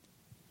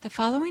The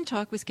following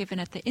talk was given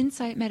at the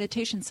Insight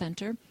Meditation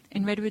Center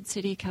in Redwood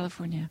City,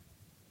 California.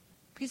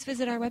 Please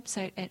visit our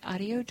website at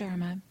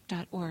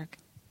audiodharma.org.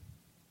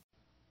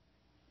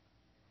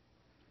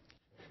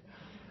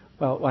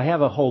 Well, I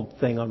have a whole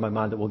thing on my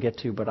mind that we'll get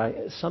to, but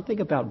something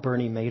about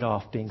Bernie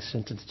Madoff being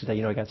sentenced today.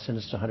 You know, he got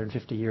sentenced to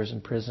 150 years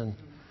in prison.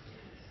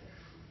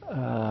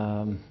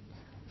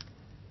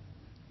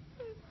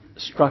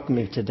 Struck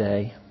me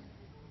today.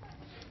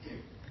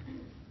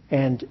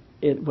 And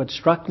what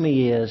struck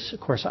me is,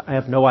 of course, I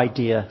have no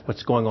idea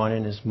what's going on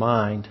in his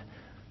mind,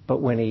 but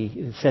when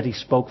he said he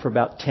spoke for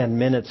about 10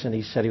 minutes and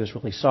he said he was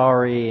really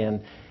sorry,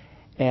 and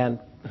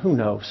who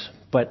knows?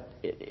 But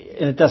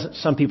it doesn't.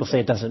 Some people say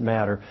it doesn't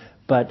matter.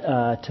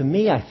 But to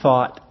me, I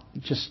thought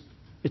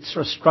it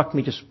sort of struck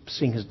me just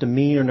seeing his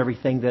demeanor and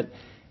everything that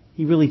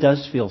he really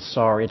does feel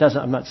sorry. It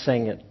doesn't. I'm not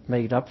saying it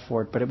made up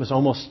for it, but it was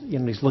almost,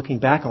 he's looking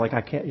back and like,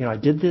 I can't, I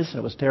did this and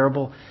it was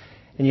terrible.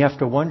 And you have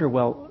to wonder,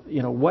 well,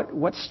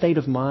 what state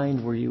of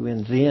mind were you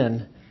in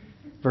then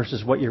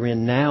versus what you're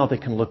in now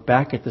that can look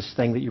back at this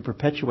thing that you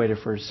perpetuated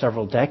for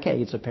several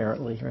decades,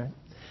 apparently, right?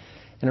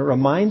 And it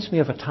reminds me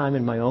of a time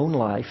in my own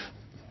life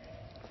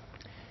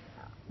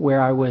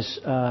where I was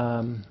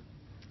part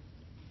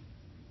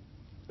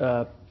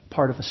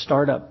of a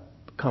startup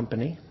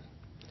company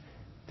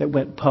that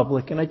went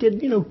public, and I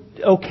did,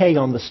 okay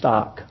on the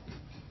stock.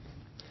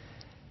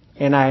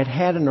 And I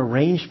had an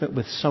arrangement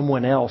with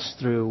someone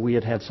else we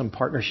had some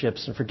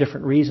partnerships, and for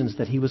different reasons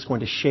that he was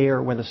going to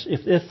share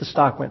if the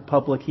stock went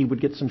public, he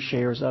would get some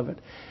shares of it.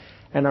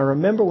 And I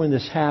remember when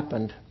this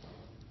happened,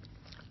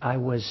 I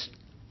was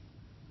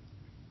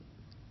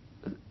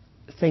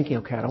thinking,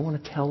 okay, I don't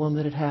want to tell him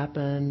that it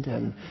happened,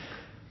 and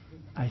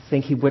I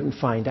think he wouldn't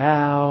find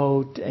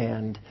out,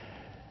 and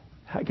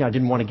I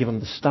didn't want to give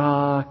him the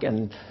stock,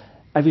 and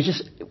I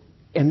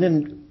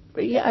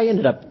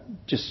ended up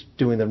just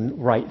doing the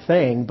right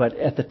thing, but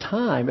at the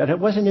time, and it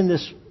was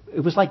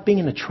like being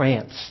in a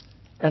trance.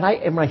 And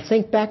when I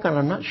think back on it,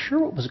 I'm not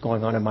sure what was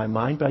going on in my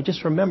mind, but I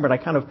just remembered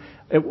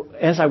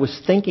as I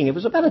was thinking, it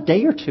was about a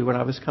day or two when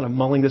I was kind of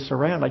mulling this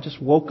around, I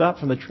just woke up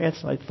from the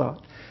trance and I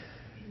thought,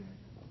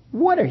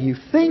 what are you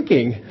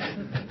thinking?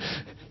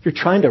 You're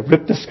trying to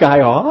rip this guy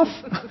off?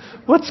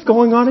 What's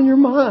going on in your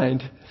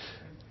mind?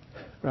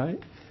 Right?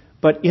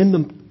 But in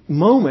the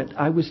moment,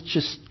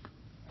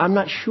 I'm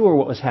not sure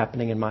what was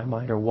happening in my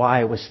mind or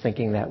why I was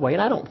thinking that way.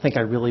 And I don't think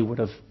I really would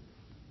have,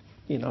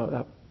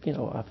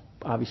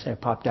 obviously I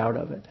popped out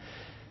of it.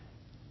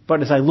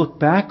 But as I look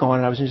back on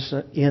it, I was just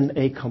in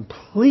a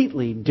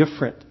completely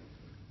different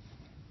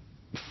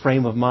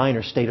frame of mind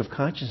or state of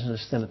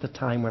consciousness than at the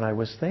time when I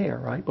was there,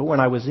 right? But when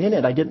I was in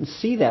it, I didn't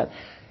see that.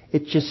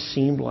 It just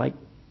seemed like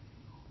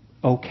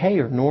okay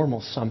or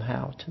normal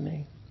somehow to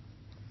me.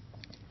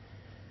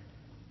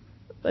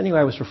 Anyway,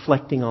 I was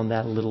reflecting on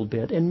that a little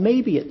bit, and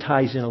maybe it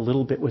ties in a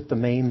little bit with the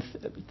main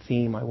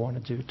theme I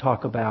wanted to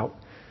talk about.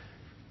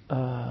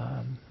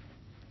 I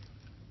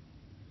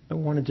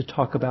wanted to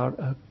talk about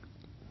a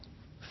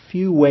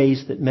few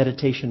ways that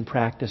meditation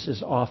practice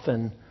is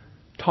often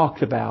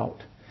talked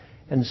about,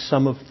 and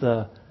some of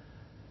the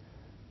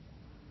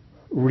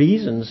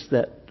reasons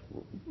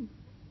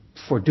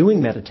for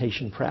doing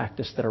meditation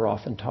practice that are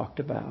often talked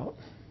about.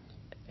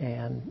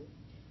 And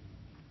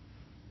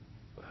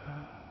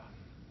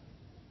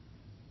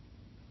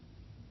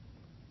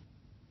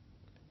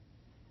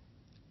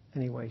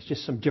anyways,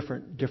 just some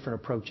different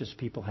approaches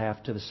people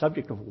have to the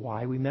subject of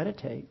why we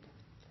meditate.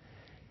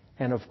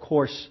 And of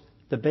course,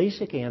 the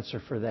basic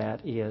answer for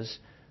that is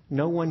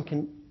no one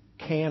can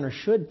or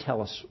should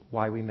tell us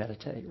why we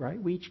meditate, right?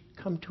 We each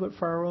come to it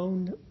for our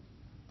own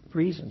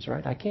reasons,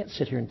 right? I can't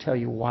sit here and tell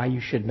you why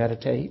you should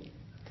meditate.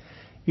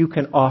 You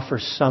can offer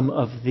some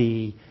of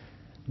the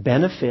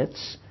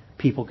benefits.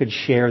 People could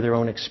share their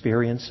own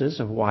experiences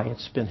of why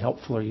it's been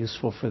helpful or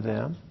useful for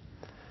them,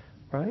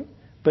 right?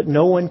 But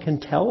no one can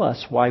tell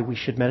us why we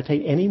should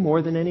meditate any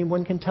more than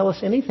anyone can tell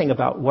us anything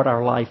about what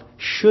our life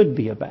should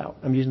be about.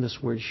 I'm using this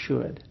word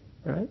should,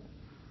 right?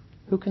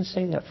 Who can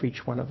say that for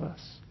each one of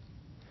us?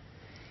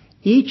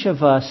 Each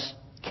of us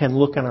can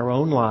look in our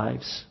own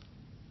lives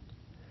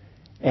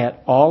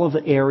at all of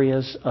the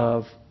areas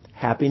of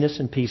happiness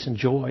and peace and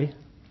joy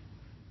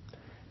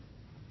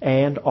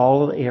and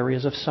all of the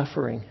areas of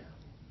suffering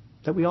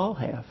that we all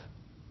have.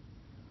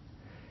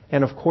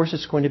 And of course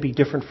it's going to be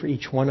different for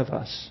each one of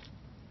us.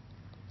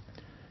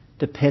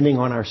 Depending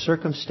on our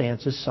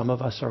circumstances, some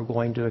of us are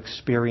going to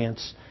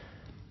experience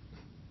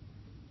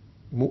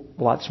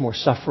lots more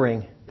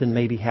suffering than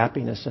maybe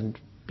happiness. And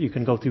you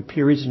can go through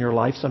periods in your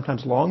life,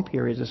 sometimes long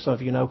periods, as some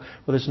of you know,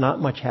 where there's not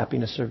much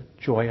happiness or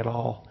joy at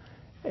all.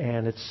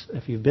 And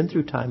if you've been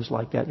through times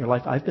like that in your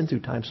life, I've been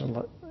through times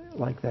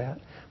like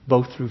that,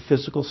 both through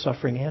physical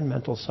suffering and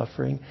mental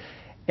suffering.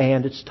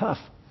 And it's tough.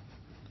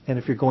 And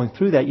if you're going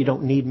through that, you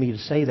don't need me to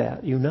say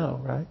that. You know,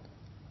 right?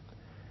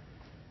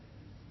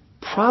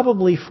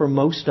 Probably for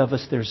most of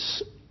us,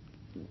 there's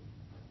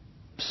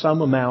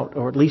some amount,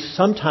 or at least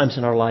sometimes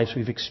in our lives,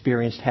 we've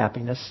experienced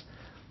happiness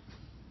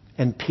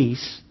and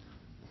peace,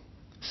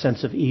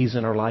 sense of ease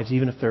in our lives,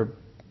 even if they're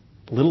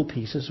little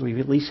pieces. We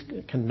at least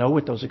can know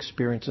what those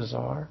experiences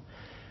are.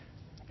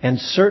 And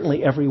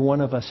certainly every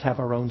one of us have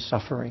our own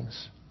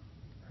sufferings,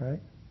 right?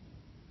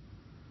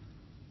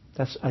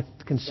 I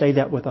can say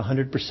that with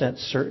 100%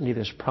 certainty.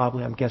 There's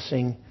probably, I'm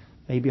guessing,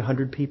 maybe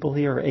 100 people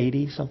here, or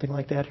 80, something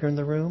like that here in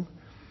the room.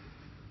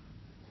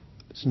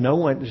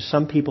 There's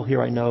some people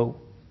here I know,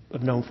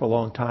 I've known for a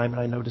long time,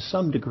 and I know to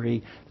some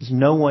degree. There's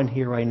no one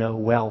here I know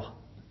well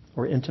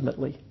or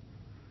intimately.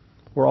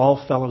 We're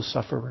all fellow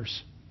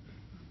sufferers.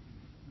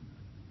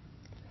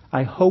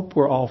 I hope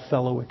we're all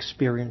fellow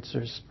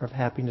experiencers of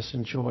happiness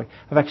and joy.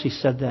 I've actually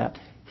said that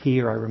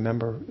here, I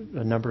remember,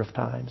 a number of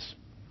times.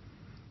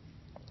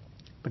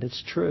 But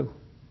it's true.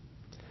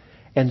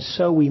 And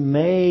so we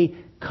may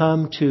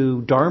come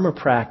to Dharma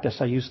practice.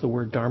 I use the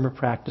word Dharma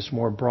practice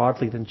more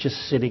broadly than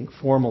just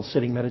formal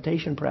sitting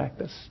meditation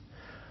practice.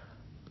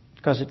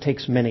 Because it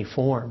takes many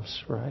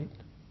forms, right?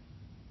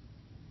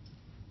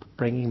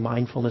 Bringing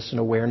mindfulness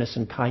and awareness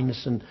and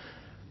kindness and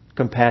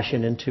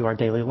compassion into our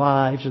daily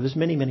lives. Or there's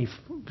many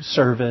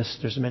service.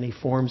 There's many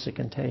forms it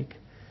can take.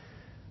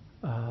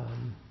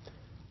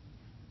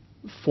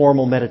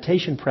 Formal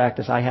meditation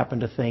practice, I happen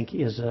to think,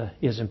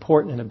 is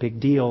important and a big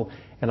deal,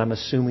 and I'm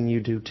assuming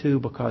you do too,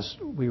 because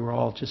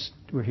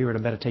we're here at a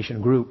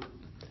meditation group.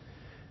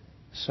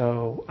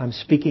 So I'm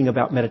speaking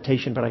about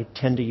meditation, but I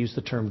tend to use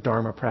the term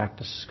Dharma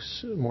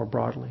practice more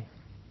broadly.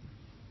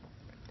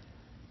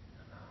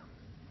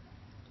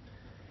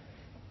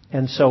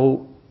 And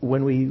so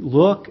when we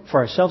look for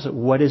ourselves at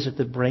what is it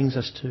that brings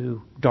us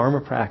to Dharma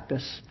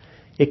practice,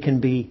 it can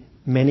be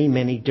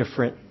many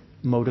different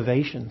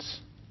motivations,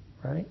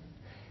 right?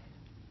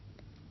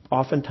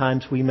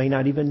 Oftentimes we may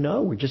not even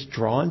know. We're just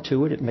drawn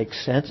to it. It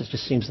makes sense. It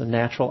just seems the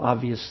natural,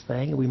 obvious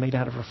thing. And we may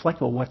not have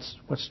reflected, well,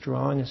 what's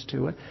drawing us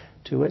to it.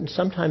 And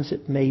sometimes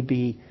it may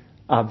be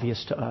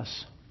obvious to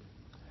us.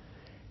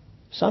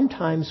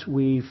 Sometimes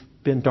we've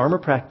been Dharma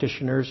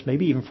practitioners,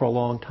 maybe even for a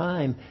long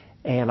time,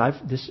 and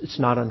it's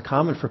not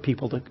uncommon for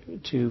people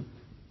to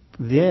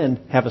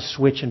then have a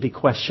switch and be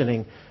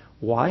questioning,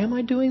 why am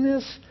I doing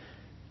this?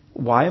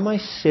 Why am I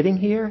sitting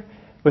here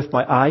with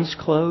my eyes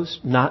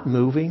closed, not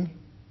moving,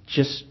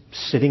 just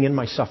sitting in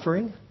my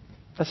suffering?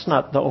 That's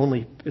not the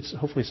only,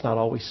 hopefully it's not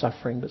always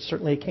suffering, but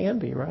certainly it can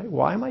be, right?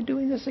 Why am I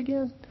doing this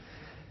again?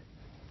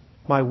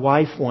 My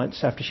wife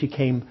once, after she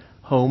came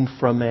home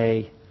from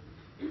I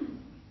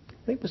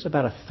think it was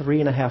about a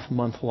 3.5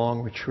 month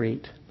long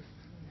retreat.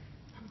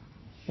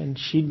 And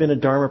she'd been a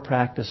Dharma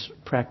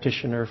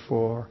practitioner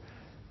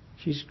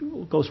she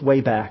goes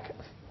way back,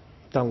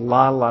 done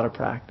a lot of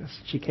practice.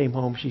 She came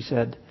home, she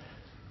said,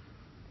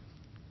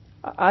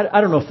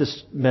 I don't know if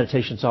this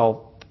meditation's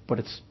all what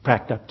it's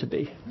cracked up to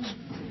be.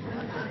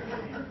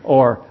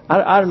 Or,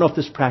 I don't know if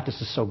this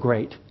practice is so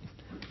great.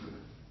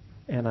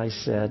 And I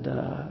said,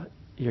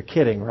 you're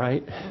kidding,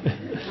 right?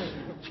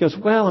 She goes,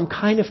 well, I'm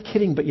kind of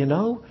kidding, but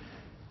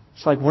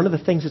it's like one of the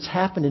things that's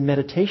happened in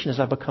meditation is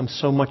I've become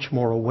so much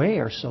more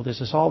aware. So there's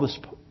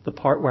the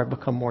part where I've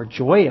become more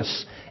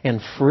joyous and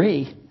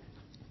free.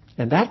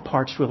 And that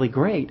part's really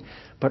great.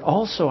 But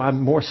also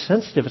I'm more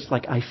sensitive. It's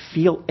like I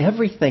feel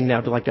everything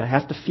now. Do I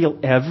have to feel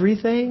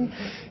everything?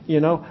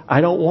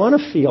 I don't want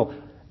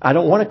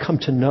to come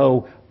to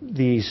know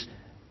these,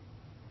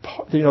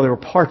 there were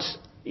parts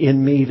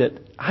in me that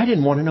I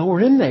didn't want to know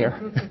were in there.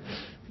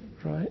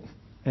 Right?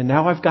 And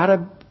now I've got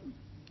to,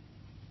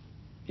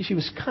 she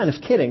was kind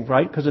of kidding,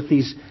 right? Because if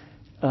these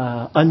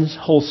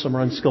unwholesome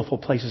or unskillful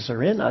places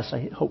are in us,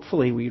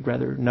 hopefully we'd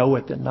rather know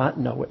it than not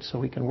know it so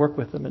we can work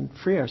with them and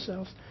free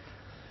ourselves.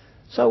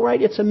 So,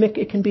 right,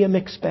 it can be a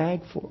mixed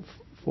bag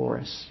for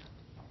us.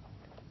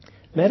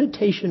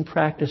 Meditation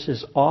practice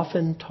is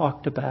often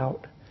talked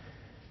about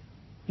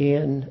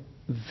in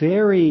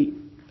very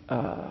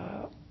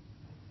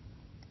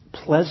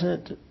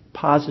pleasant,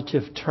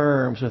 positive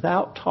terms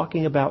without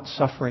talking about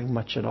suffering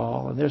much at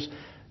all. And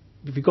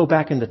if you go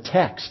back in the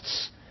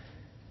texts,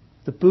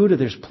 the Buddha,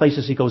 there's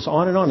places he goes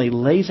on and on. He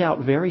lays out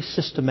very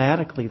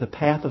systematically the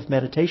path of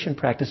meditation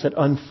practice that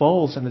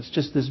unfolds, and it's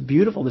just this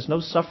beautiful. There's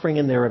no suffering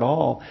in there at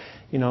all.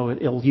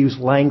 It'll use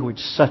language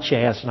such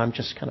as, and I'm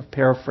just kind of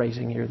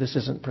paraphrasing here. This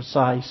isn't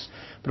precise,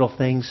 but it'll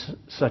things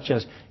such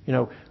as,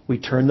 we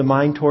turn the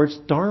mind towards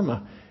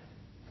Dharma,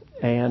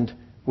 and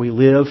we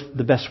live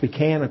the best we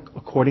can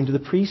according to the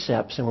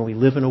precepts. And when we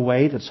live in a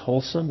way that's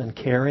wholesome and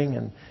caring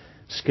and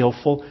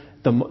skillful,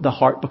 the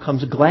heart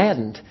becomes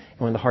gladdened. And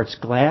when the heart's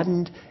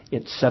gladdened,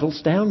 it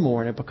settles down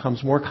more and it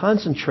becomes more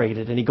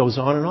concentrated. And he goes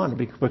on and on.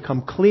 It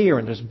becomes clear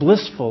and there's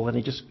blissful.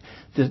 And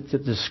the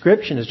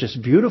description is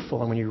just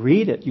beautiful. And when you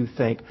read it, you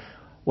think,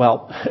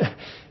 well,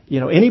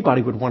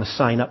 anybody would want to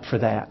sign up for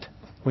that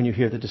when you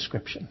hear the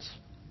descriptions.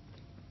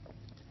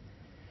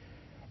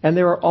 And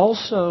there are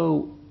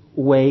also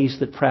ways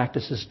that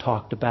practice is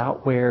talked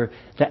about where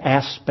the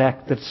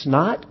aspect that's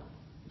not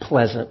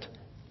pleasant,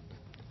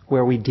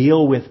 where we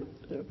deal with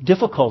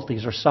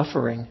difficulties or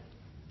suffering,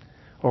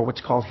 or what's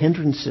called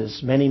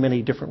hindrances,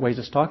 many different ways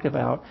it's talked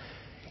about,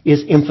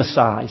 is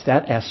emphasized.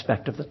 That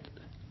aspect of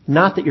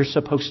Not that you're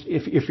supposed to,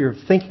 if you're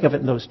thinking of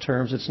it in those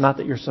terms, it's not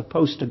that you're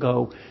supposed to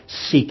go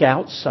seek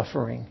out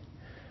suffering,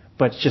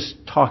 but just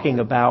talking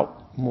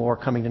about more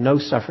coming to know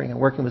suffering and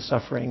working with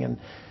suffering. And,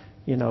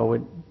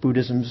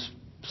 Buddhism's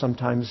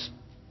sometimes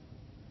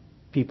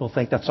people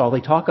think that's all they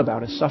talk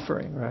about is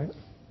suffering, right?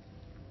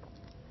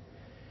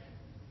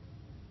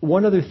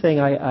 One other thing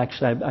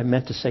I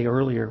meant to say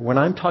earlier, when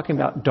I'm talking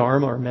about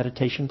Dharma or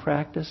meditation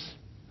practice,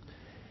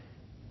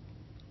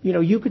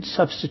 you could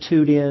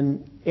substitute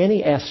in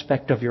any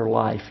aspect of your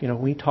life.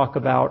 When we talk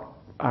about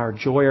our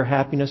joy or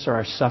happiness or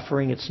our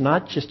suffering, it's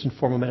not just in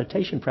formal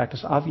meditation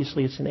practice.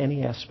 Obviously, it's in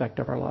any aspect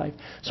of our life.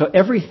 So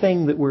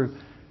everything that we're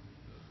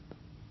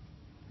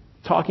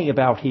talking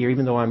about here,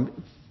 even though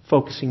I'm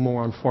focusing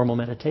more on formal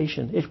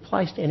meditation, it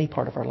applies to any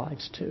part of our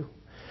lives too.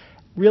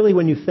 Really,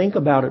 when you think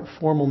about it,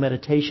 formal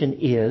meditation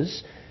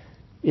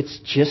it's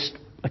just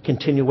a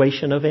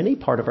continuation of any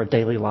part of our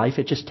daily life.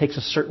 It just takes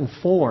a certain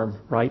form,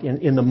 right?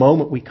 In the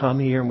moment we come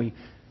here and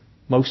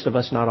most of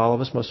us, not all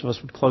of us, most of us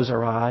would close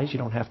our eyes. You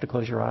don't have to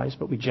close your eyes,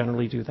 but we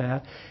generally do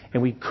that.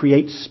 And we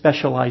create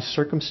specialized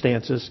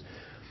circumstances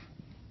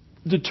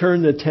to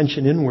turn the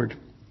attention inward.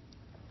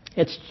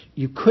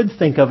 You could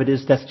think of it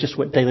as that's just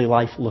what daily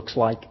life looks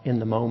like in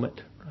the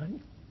moment, right?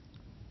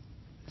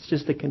 It's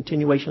just the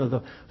continuation of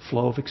the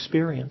flow of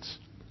experience.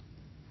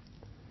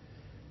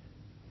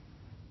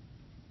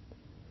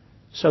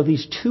 So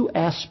these two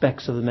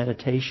aspects of the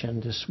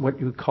meditation, this what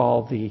you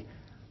call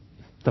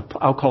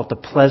I'll call it the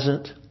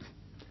pleasant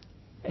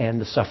and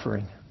the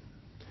suffering.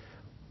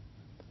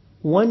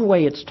 One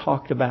way it's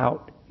talked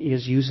about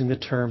is using the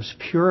terms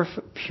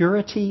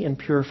purity and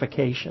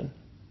purification.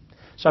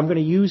 So I'm going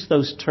to use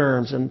those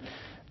terms, and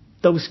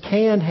those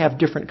can have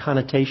different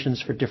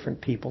connotations for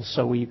different people.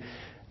 So they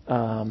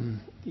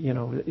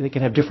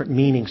can have different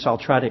meanings. So I'll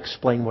try to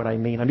explain what I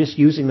mean. I'm just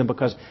using them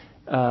because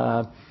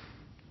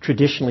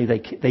traditionally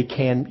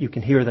you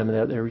can hear them.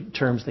 They're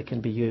terms that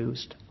can be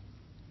used.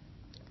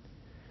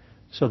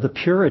 So the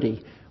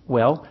purity,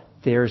 well,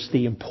 there's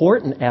the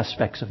important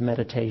aspects of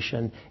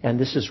meditation, and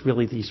this is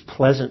really these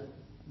pleasant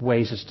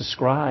ways it's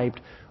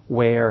described,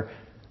 where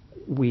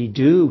we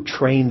do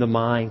train the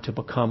mind to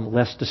become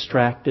less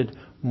distracted,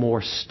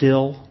 more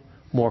still,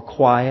 more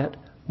quiet,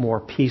 more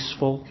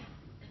peaceful.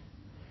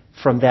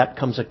 From that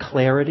comes a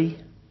clarity.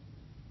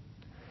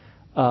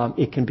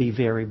 It can be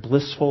very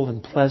blissful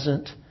and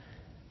pleasant.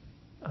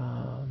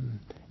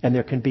 And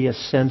there can be a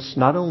sense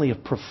not only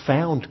of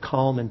profound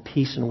calm and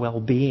peace and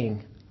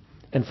well-being.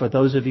 And for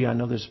those of you, I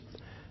know there's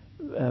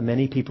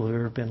many people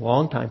who have been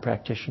long-time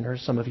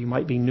practitioners. Some of you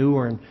might be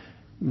newer and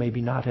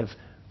maybe not have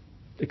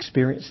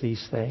experienced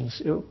these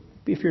things.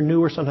 If you're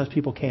newer, sometimes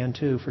people can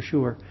too, for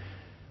sure.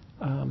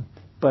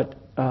 But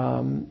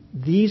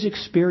these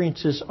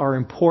experiences are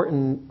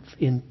important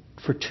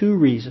for two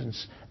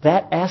reasons.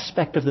 That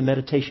aspect of the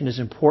meditation is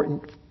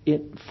important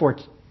for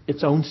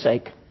its own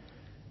sake,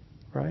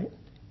 right?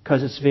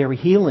 Because it's very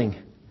healing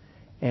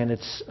and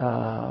it's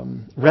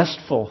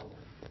restful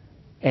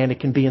and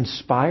it can be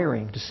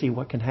inspiring to see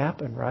what can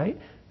happen, right?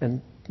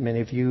 And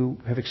many of you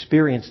have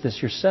experienced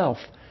this yourself.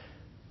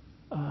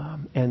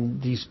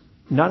 And these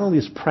not only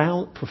this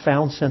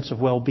profound sense of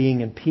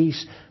well-being and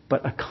peace,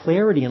 but a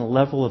clarity and a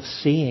level of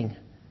seeing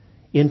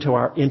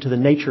into the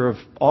nature of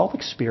all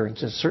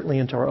experiences, certainly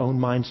into our own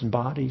minds and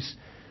bodies,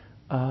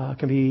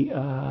 can be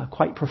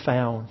quite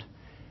profound.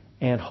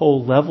 And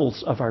whole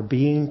levels of our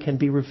being can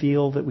be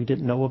revealed that we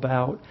didn't know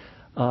about.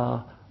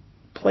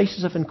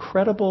 Places of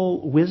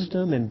incredible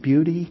wisdom and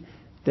beauty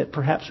that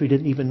perhaps we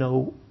didn't even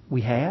know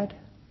we had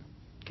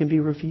can be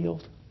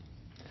revealed.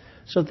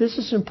 So this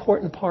is an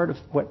important part of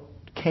what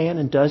can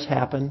and does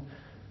happen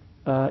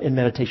in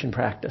meditation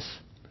practice.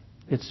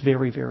 It's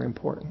very, very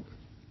important.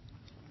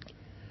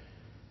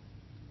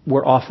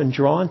 We're often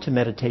drawn to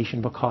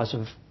meditation because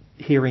of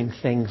hearing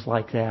things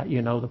like that.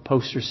 The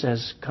poster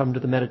says, come to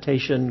the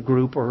meditation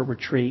group or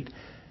retreat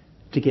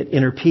to get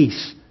inner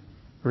peace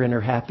or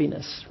inner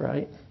happiness,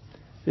 right?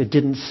 It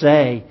didn't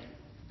say,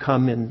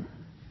 come and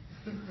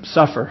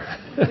suffer.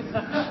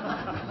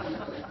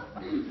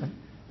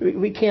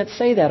 We can't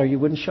say that or you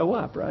wouldn't show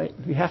up, right?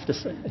 We have to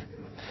say it.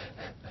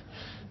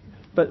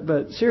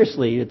 But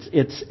seriously,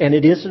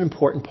 it is an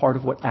important part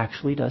of what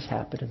actually does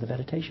happen in the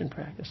meditation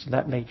practice. And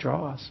that may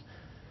draw us.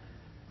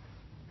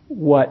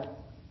 What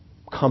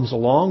comes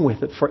along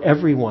with it for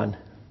every one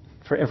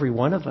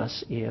of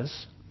us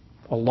is,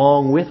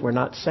 along with, we're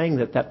not saying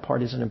that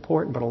part isn't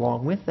important, but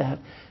along with that,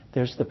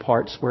 there's the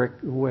parts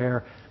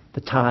where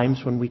the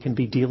times when we can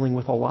be dealing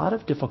with a lot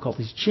of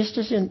difficulties, just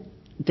as in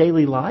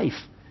daily life,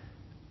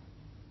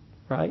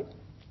 right?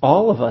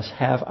 All of us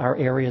have our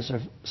areas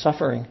of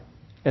suffering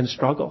and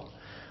struggle.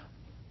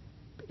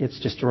 It's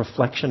just a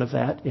reflection of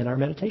that in our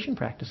meditation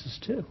practices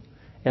too.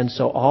 And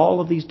so all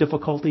of these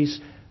difficulties,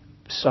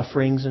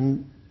 sufferings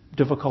and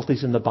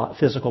difficulties in the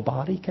physical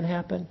body can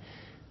happen.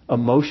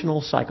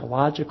 Emotional,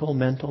 psychological,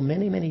 mental,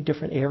 many, many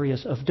different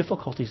areas of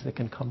difficulties that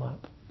can come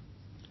up.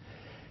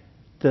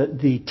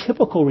 the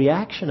typical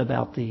reaction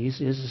about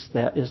these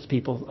is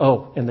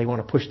people, and they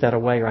want to push that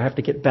away, or I have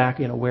to get back,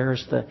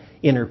 where's the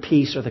inner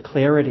peace or the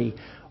clarity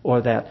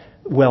or that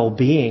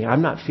well-being?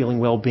 I'm not feeling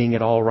well-being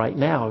at all right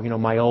now.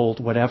 My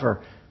old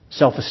whatever,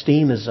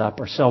 self-esteem is up,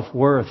 or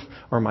self-worth,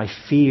 or my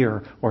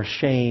fear or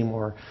shame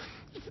or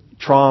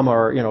trauma,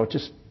 or,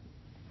 just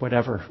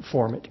whatever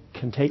form it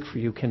can take for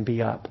you can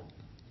be up.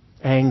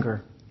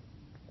 Anger.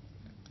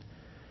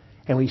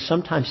 And we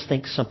sometimes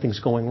think something's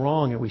going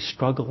wrong and we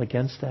struggle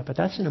against that. But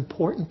that's an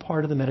important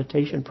part of the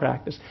meditation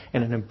practice.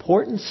 And an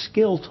important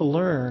skill to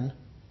learn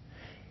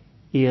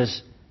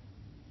is,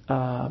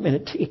 and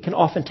it can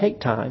often take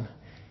time,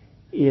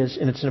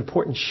 and it's an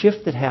important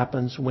shift that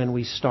happens when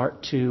we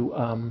start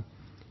to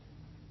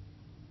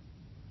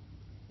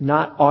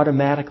not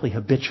automatically,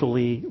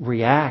 habitually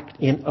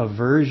react in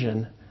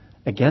aversion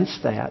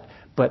against that,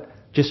 but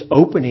just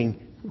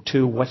opening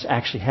to what's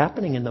actually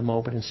happening in the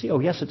moment and see, oh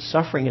yes, it's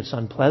suffering, it's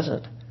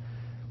unpleasant.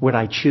 Would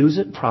I choose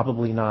it?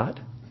 Probably not.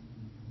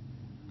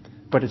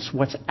 But it's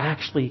what's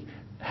actually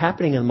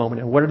happening in the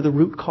moment, and what are the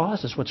root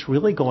causes, what's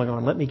really going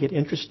on. Let me get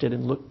interested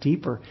and look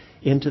deeper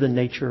into the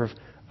nature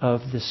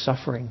of this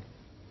suffering.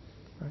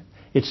 Right?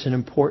 It's an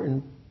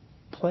important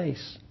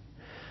place.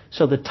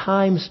 So the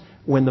times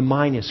when the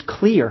mind is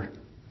clear,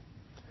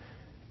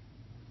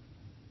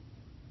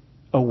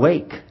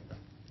 awake,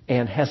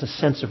 and has a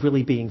sense of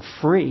really being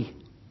free,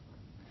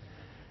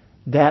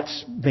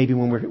 that's maybe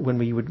when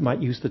we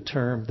might use the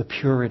term the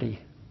purity.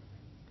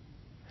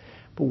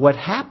 But what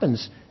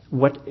happens,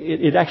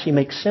 it actually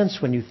makes sense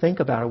when you think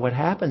about it. What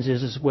happens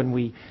is when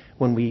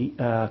we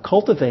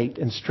cultivate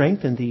and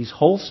strengthen these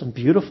wholesome,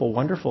 beautiful,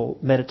 wonderful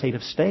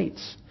meditative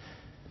states,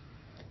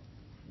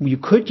 you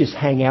could just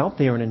hang out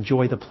there and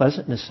enjoy the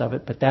pleasantness of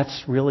it, but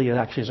that's really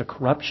actually is a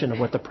corruption of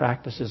what the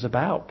practice is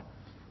about.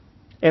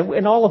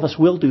 And all of us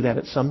will do that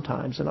at some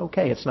times, and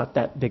okay, it's not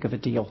that big of a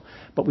deal.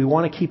 But we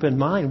want to keep in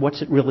mind,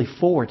 what's it really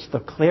for? It's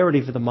the clarity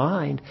of the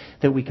mind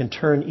that we can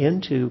turn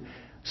into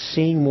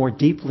seeing more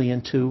deeply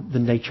into the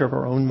nature of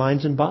our own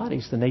minds and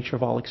bodies, the nature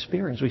of all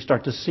experience. We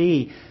start to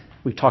see,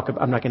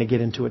 I'm not going to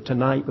get into it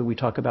tonight, but we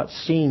talk about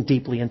seeing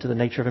deeply into the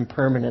nature of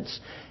impermanence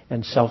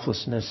and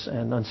selflessness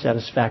and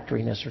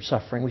unsatisfactoriness or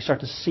suffering. We start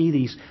to see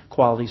these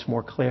qualities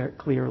more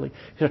clearly.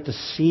 We start to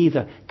see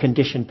the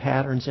conditioned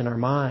patterns in our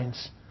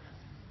minds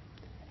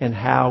and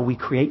how we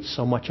create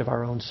so much of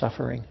our own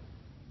suffering.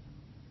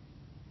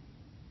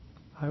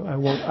 I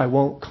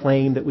won't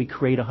claim that we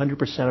create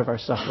 100% of our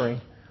suffering.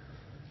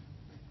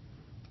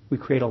 We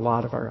create a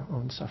lot of our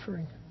own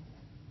suffering.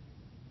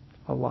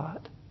 A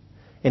lot.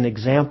 An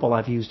example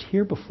I've used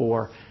here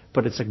before,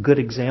 but it's a good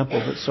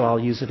example, so I'll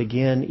use it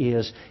again,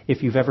 is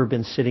if you've ever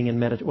been sitting in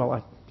meditation.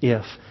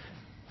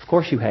 Of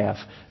course you have.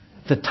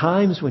 The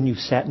times when you've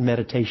sat in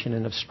meditation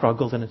and have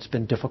struggled and it's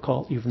been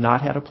difficult, you've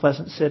not had a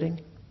pleasant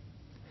sitting,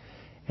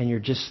 and you're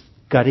just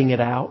gutting it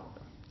out,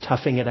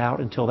 toughing it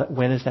out until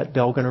when is that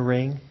bell going to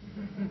ring?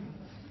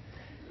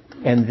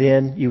 And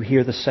then you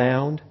hear the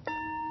sound.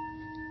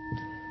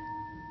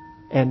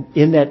 And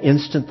in that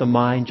instant, the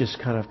mind just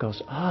kind of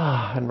goes,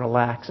 and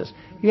relaxes.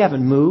 You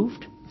haven't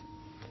moved.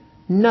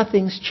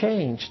 Nothing's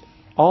changed.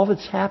 All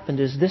that's happened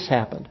is this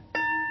happened.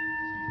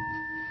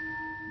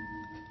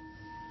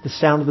 The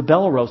sound of the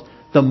bell arose.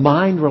 The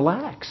mind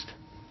relaxed.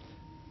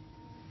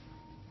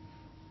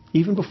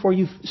 Even before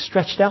you've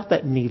stretched out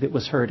that knee that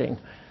was hurting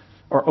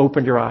or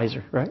opened your eyes,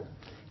 right?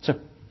 It's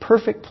a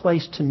perfect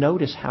place to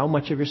notice how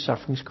much of your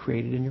suffering is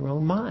created in your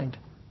own mind.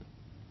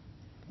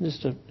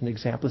 Just an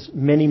example. There's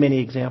many, many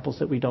examples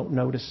that we don't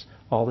notice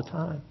all the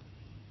time.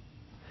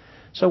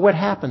 So what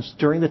happens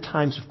during the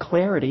times of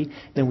clarity?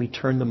 Then we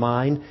turn the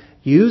mind,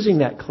 using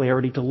that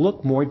clarity, to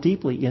look more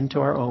deeply into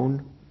our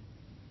own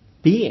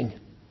being.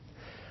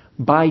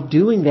 By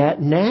doing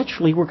that,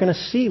 naturally, we're going to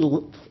see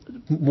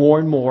more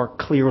and more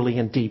clearly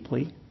and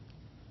deeply.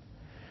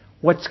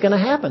 What's going to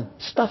happen?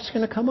 Stuff's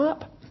going to come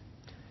up.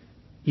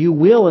 You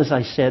will, as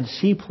I said,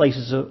 see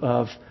places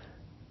of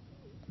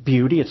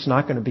beauty. It's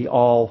not going to be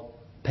all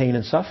pain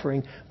and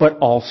suffering, but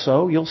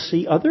also you'll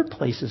see other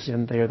places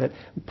in there that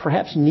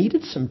perhaps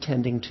needed some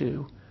tending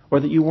to,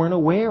 or that you weren't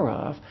aware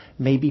of.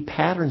 Maybe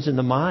patterns in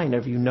the mind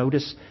of you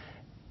notice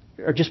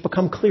or just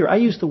become clear. I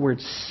use the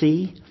word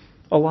see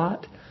a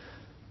lot,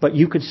 but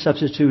you could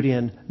substitute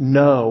in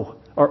know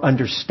or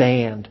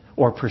understand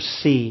or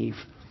perceive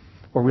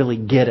or really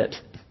get it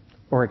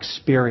or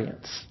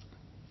experience.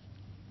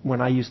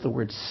 When I use the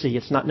word see,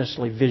 it's not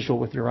necessarily visual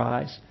with your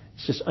eyes.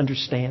 It's just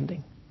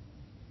understanding.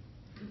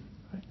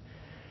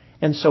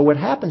 And so what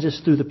happens is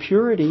through the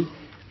purity,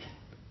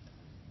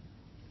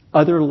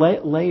 other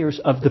layers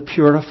of the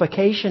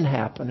purification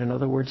happen. In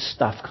other words,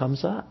 stuff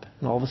comes up.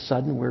 And all of a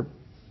sudden we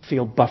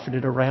feel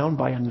buffeted around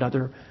by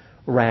another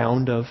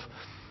round of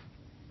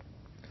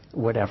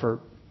whatever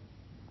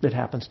it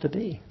happens to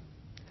be.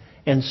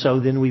 And so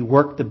then we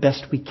work the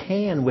best we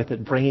can with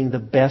it, bringing the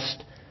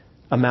best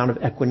amount of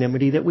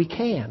equanimity that we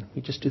can.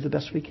 We just do the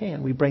best we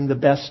can. We bring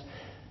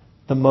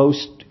the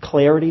most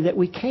clarity that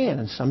we can.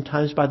 And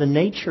sometimes by the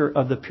nature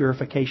of the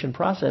purification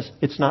process,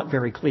 it's not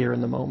very clear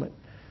in the moment.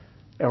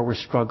 or we're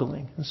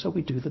struggling. And so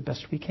we do the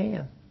best we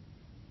can.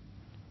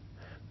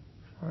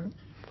 All right.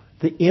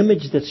 The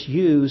image that's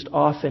used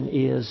often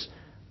is,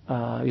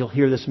 you'll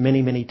hear this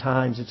many, many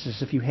times, it's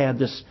as if you had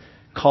this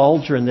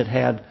cauldron that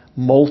had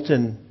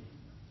molten,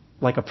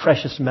 like a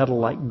precious metal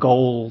like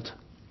gold,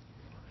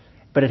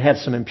 but it had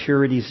some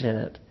impurities in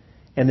it.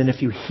 And then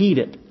if you heat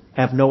it,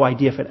 I have no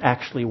idea if it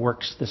actually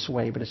works this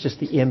way, but it's just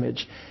the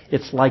image.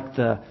 It's like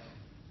the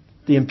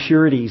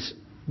impurities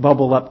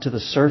bubble up to the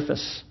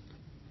surface,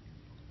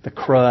 the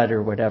crud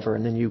or whatever,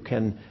 and then you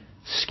can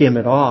skim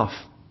it off.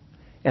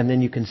 And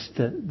then you can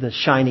the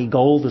shiny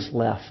gold is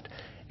left.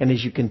 And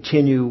as you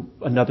continue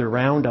another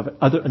round of it,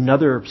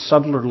 another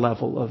subtler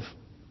level of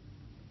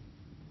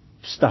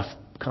stuff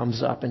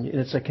comes up, and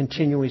it's a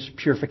continuous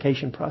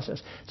purification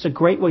process. It's a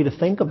great way to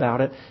think about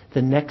it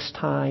the next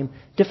time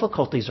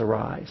difficulties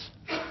arise.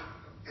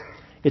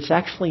 It's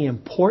actually an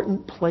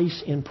important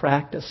place in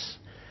practice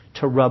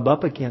to rub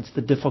up against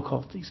the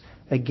difficulties.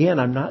 Again,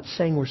 I'm not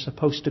saying we're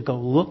supposed to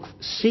go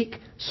seek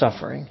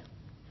suffering.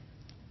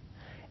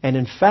 And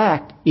in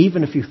fact,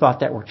 even if you thought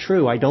that were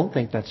true, I don't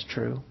think that's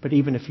true, but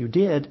even if you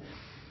did,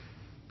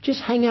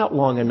 just hang out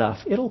long enough.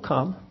 It'll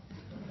come.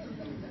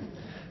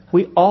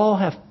 We all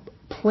have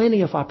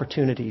plenty of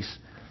opportunities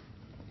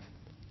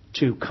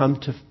to come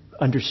to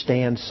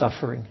understand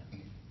suffering.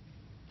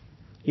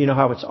 You know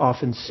how it's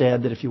often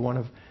said that if we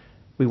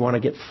want to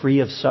get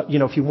free of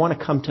if you want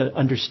to come to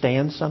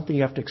understand something,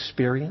 you have to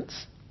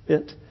experience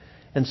it.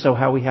 And so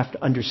how we have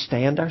to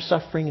understand our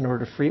suffering in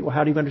order to free it, well,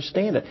 how do you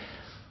understand it?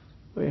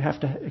 We have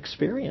to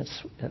experience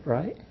it,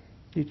 right?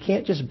 You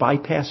can't just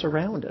bypass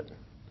around it.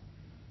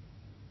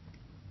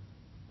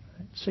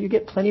 So you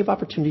get plenty of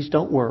opportunities,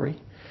 don't worry.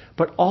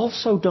 But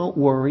also don't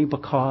worry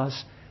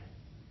because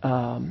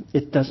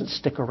it doesn't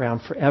stick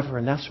around forever,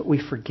 and that's what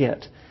we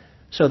forget.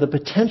 So the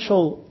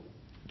potential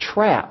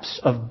traps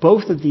of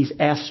both of these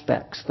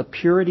aspects, the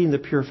purity and the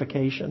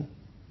purification,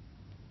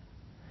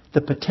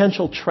 the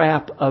potential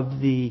trap of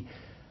the,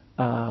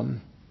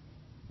 I'll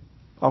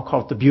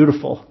call it the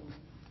beautiful,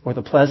 or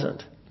the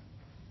pleasant,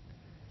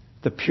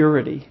 the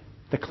purity,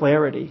 the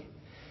clarity,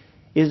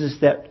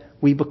 is that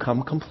we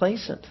become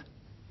complacent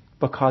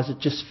because it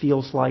just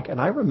feels like,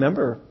 and I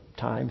remember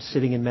times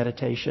sitting in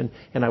meditation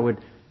and I would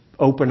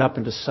open up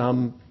into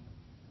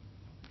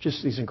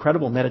just these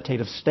incredible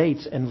meditative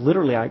states, and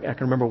literally I can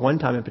remember one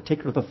time in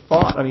particular the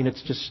thought, it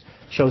just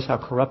shows how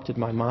corrupted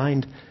my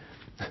mind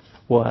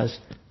was.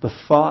 The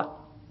thought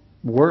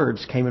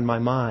words came in my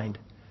mind,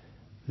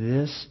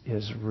 this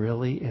is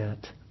really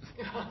it.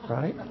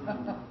 Right?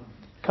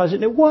 Because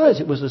it was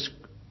this,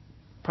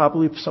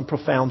 probably some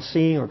profound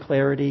seeing or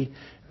clarity,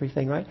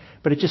 everything, right?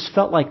 But it just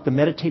felt like the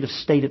meditative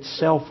state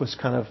itself was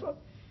kind of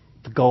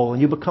the goal.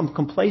 And you become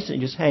complacent.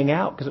 You just hang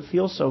out because it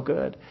feels so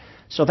good.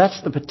 So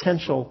that's the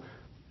potential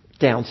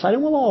downside.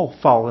 And we'll all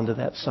fall into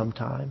that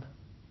sometime.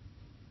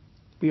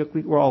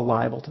 We're all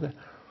liable to that.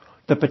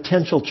 The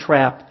potential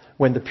trap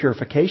when the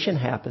purification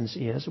happens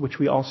is, which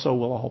we also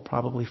will all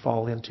probably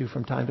fall into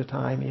from time to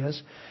time,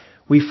 is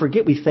we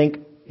think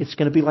it's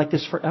going to be like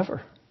this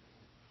forever.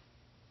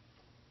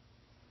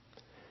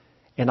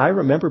 And I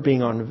remember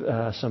being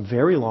on some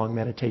very long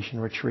meditation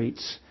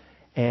retreats,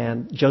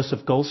 and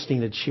Joseph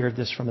Goldstein had shared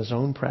this from his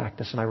own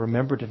practice, and I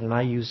remembered it, and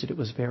I used it. It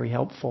was very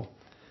helpful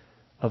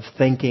of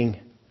thinking,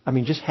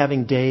 just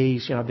having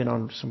days, I've been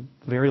on some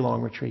very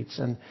long retreats,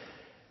 and,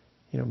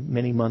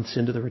 many months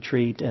into the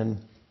retreat, and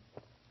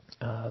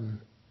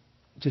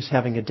just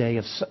having a day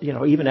of,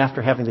 even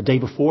after having the day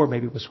before,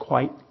 maybe it was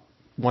quite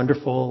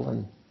wonderful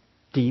and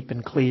deep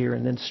and clear,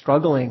 and then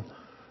struggling.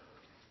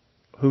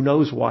 Who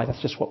knows why?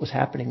 That's just what was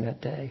happening that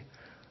day.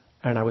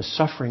 And I was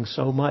suffering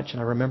so much, and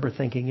I remember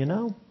thinking, in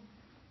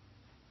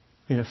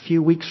a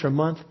few weeks or a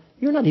month,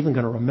 you're not even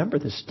going to remember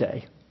this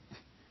day.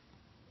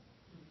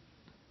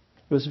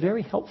 It was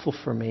very helpful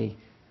for me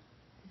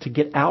to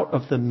get out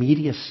of the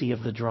immediacy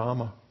of the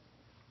drama.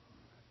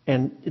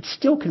 And it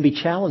still can be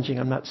challenging.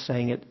 I'm not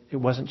saying it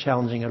wasn't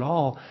challenging at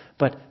all,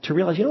 but to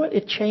realize,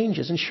 it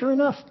changes. And sure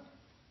enough,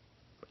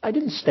 I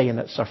didn't stay in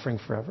that suffering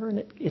forever.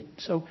 And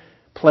so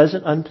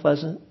pleasant,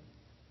 unpleasant,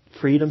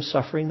 freedom,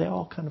 suffering, they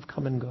all kind of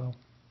come and go.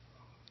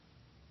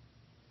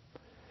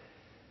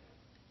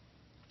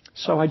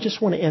 So I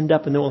just want to end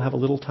up, and then we'll have a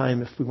little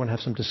time if we want to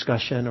have some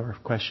discussion or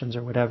questions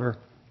or whatever.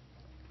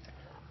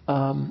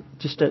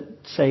 Just to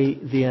say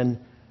then,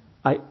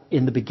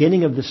 in the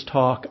beginning of this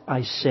talk,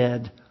 I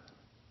said,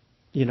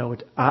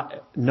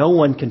 no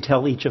one can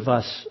tell each of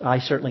us, I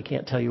certainly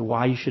can't tell you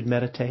why you should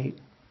meditate.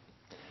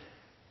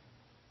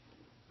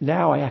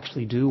 Now I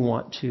actually do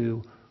want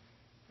to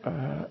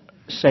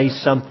say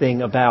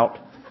something about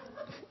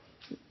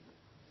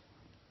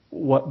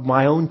what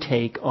my own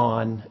take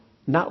on,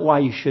 not why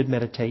you should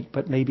meditate,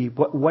 but maybe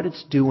what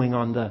it's doing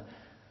on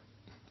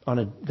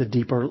the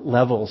deeper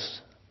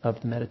levels of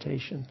the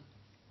meditation.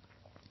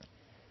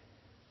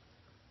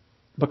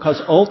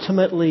 Because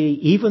ultimately,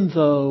 even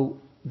though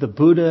the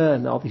Buddha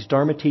and all these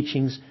Dharma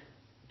teachings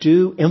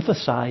do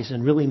emphasize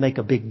and really make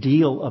a big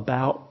deal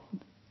about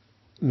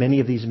many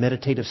of these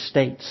meditative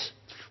states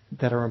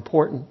that are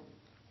important,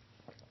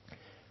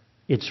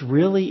 It's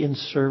really in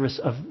service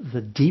of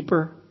the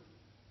deeper,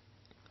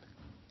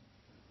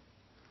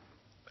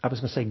 I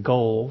was going to say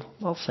goal.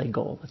 I'll say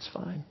goal, that's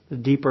fine. The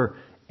deeper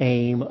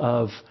aim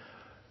of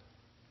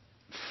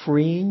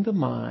freeing the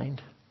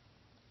mind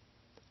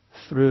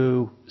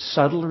through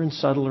subtler and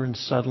subtler and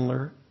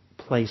subtler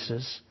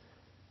places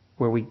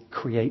where we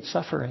create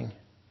suffering,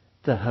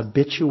 the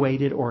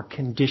habituated or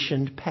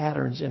conditioned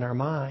patterns in our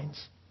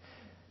minds.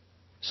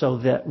 So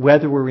that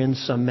whether we're in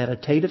some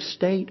meditative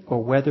state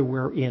or whether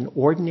we're in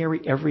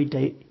ordinary,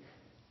 everyday,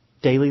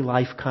 daily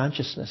life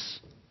consciousness,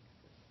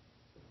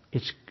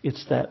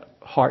 it's that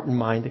heart and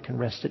mind that can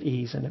rest at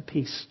ease and at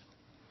peace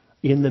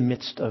in the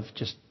midst of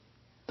just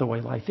the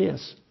way life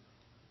is.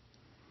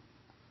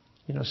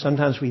 You know,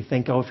 sometimes we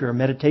think, if you're a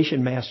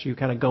meditation master, you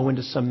kind of go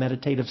into some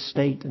meditative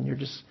state and you're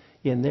just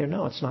in there.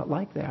 No, it's not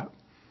like that.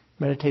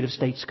 Meditative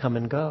states come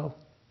and go.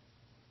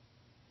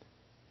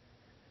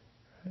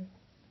 Right?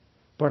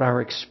 But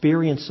our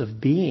experience of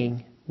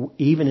being,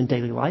 even in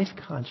daily life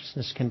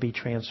consciousness, can be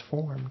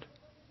transformed.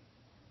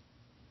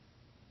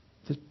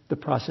 The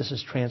process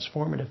is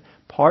transformative.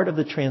 Part of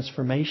the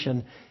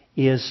transformation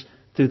is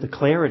through the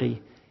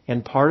clarity,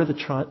 and part of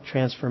the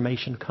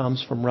transformation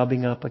comes from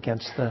rubbing up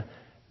against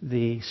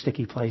the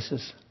sticky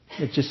places.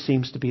 It just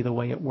seems to be the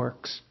way it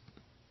works.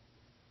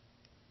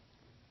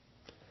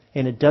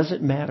 And it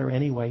doesn't matter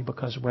anyway,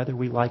 because whether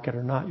we like it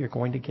or not, you're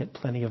going to get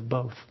plenty of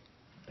both.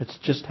 It's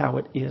just how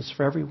it is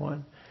for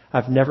everyone.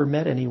 I've never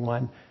met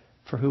anyone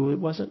for who it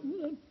wasn't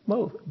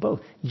both.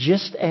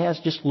 Just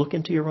look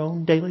into your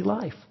own daily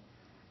life.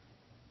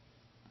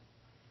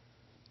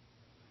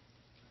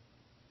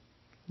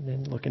 And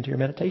then look into your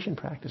meditation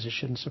practice. It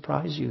shouldn't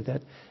surprise you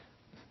that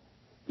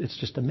it's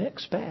just a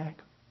mixed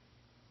bag.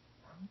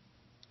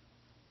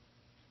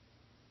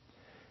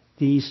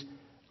 These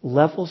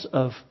levels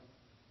of,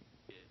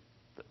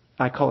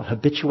 I call it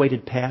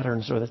habituated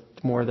patterns, or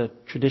the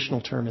traditional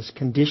term is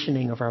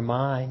conditioning of our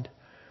mind,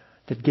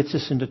 that gets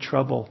us into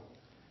trouble,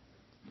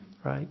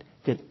 right?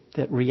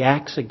 That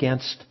reacts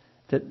against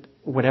that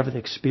whatever the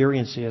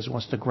experience is,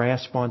 wants to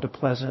grasp onto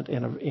pleasant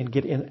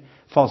and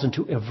falls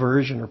into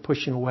aversion or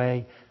pushing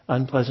away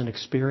unpleasant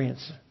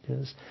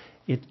experiences.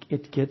 It's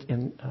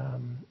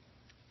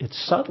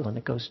subtle and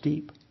it goes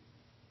deep.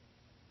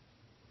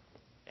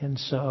 And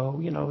so,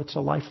 it's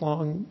a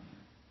lifelong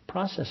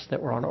process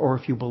that we're on. Or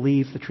if you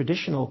believe the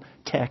traditional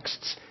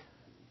texts,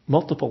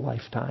 multiple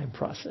lifetime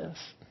process.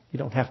 You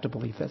don't have to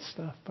believe that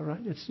stuff, all right?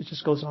 It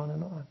just goes on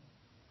and on.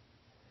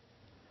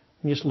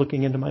 I'm just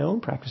looking into my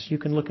own practice. You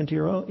can look into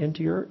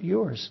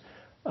yours.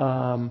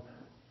 I've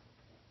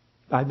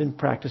been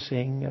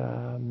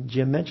practicing,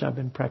 Jim mentioned, I've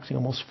been practicing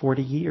almost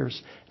 40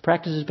 years.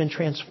 Practice has been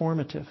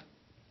transformative.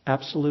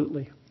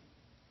 Absolutely.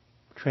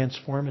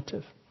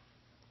 Transformative.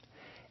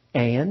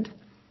 And,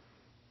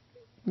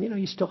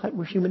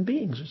 we're human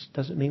beings. It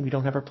doesn't mean we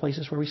don't have our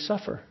places where we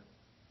suffer.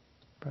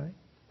 Right?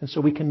 And so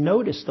we can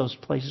notice those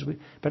places,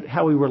 but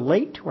how we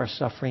relate to our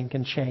suffering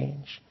can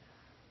change.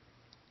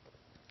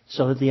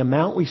 So that the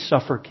amount we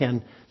suffer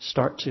can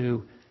start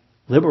to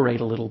liberate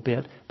a little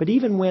bit. But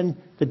even when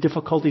the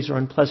difficulties or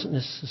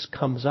unpleasantnesses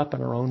comes up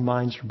in our own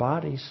minds or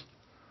bodies,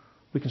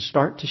 we can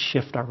start to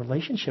shift our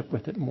relationship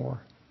with it more.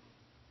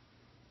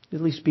 At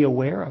least be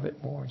aware of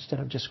it more instead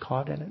of just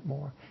caught in it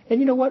more.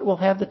 And you know what? We'll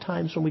have the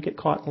times when we get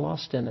caught and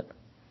lost in it.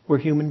 We're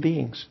human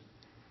beings.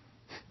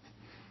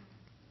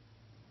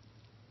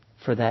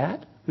 For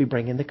that, we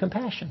bring in the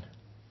compassion.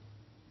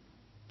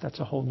 That's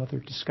a whole other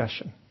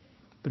discussion.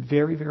 But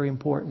very, very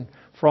important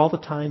for all the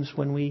times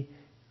when we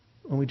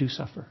do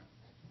suffer.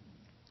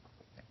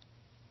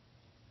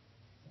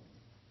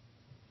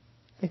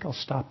 I think I'll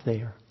stop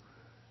there.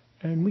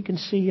 And we can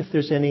see if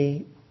there's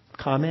any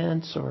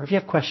comments, or if you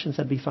have questions,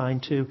 that'd be fine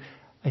too.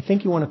 I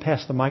think you want to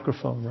pass the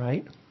microphone,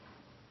 right?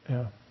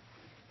 Yeah.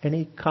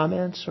 Any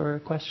comments or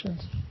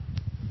questions?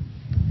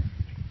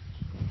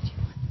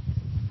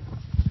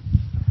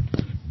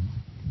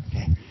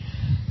 Okay.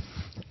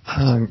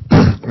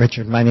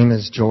 Richard, my name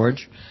is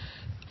George.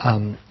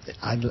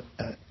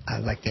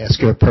 I'd like to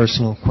ask you a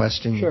personal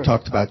question. Sure. You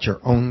talked about your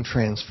own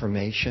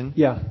transformation.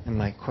 Yeah. And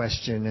my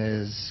question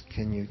is,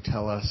 can you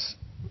tell us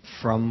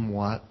from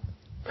what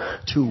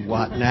to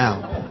what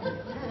now?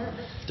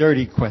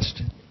 Dirty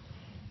question.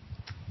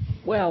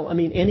 Well,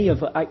 any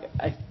of I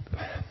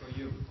For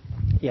you.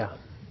 yeah.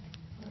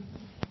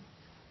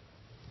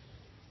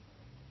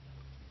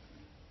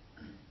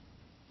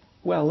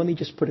 Well, let me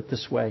just put it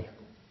this way.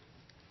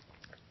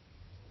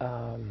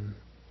 I'm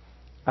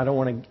not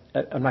going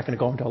to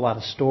go into a lot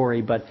of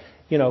story, but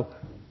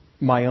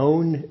my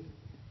own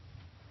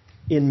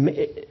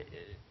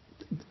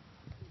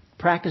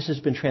practice has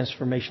been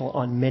transformational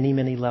on many,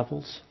 many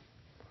levels.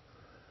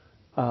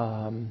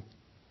 And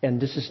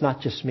this is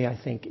not just me. I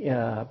think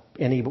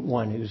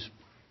anyone who's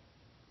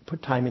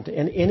put time into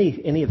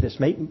any of this.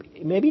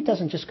 Maybe it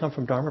doesn't just come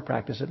from Dharma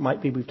practice. It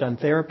might be we've done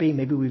therapy.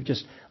 Maybe we've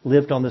just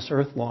lived on this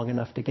earth long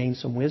enough to gain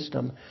some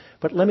wisdom.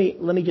 But let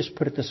me just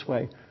put it this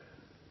way.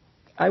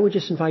 I would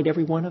just invite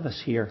every one of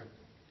us here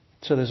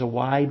So there's a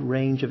wide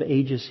range of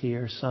ages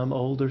here, some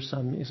older,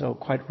 some so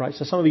quite right.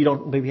 So some of you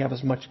don't maybe have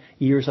as much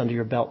years under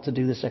your belt to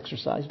do this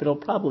exercise, but it'll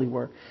probably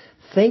work.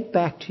 Think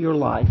back to your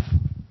life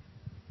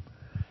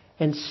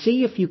and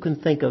see if you can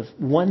think of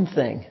one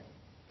thing,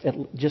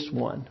 just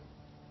one,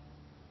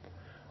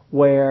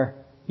 where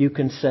you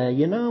can say,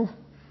 you know,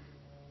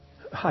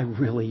 I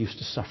really used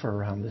to suffer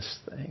around this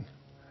thing.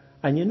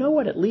 And you know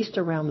what? At least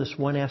around this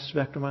one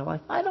aspect of my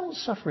life, I don't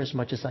suffer as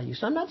much as I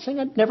used to. I'm not saying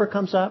it never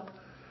comes up,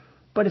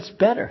 but it's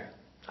better.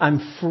 I'm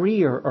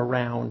freer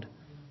around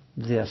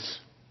this.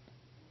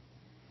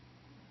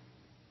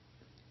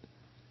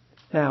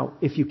 Now,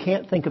 if you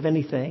can't think of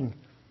anything,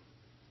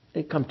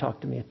 come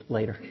talk to me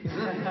later.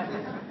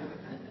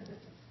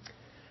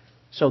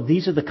 So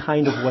these are the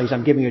kind of ways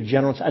I'm giving you a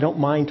general. I don't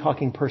mind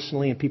talking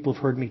personally, and people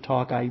have heard me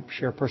talk. I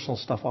share personal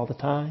stuff all the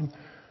time.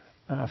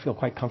 I feel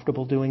quite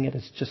comfortable doing it.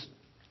 It's just,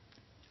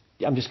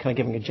 I'm just kind of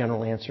giving a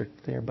general answer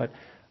there, but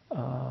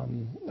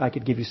I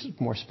could give you some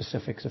more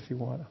specifics if you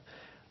want to.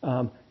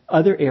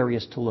 Other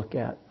areas to look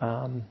at,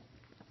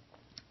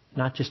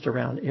 not just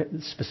around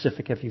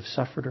specific if you've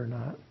suffered or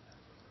not.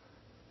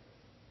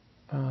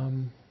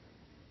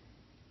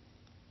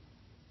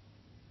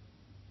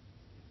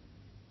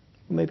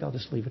 Maybe I'll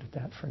just leave it at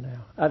that for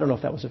now. I don't know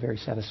if that was a very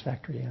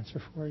satisfactory answer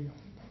for you.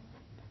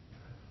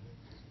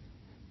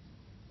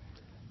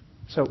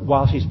 So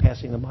while she's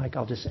passing the mic,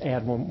 I'll just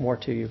add one more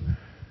to you.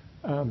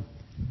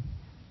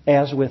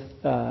 As with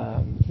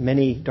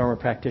many Dharma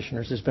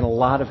practitioners, there's been a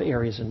lot of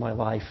areas in my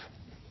life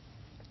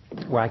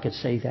where I could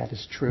say that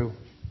is true.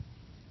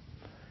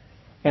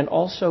 And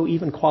also,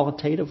 even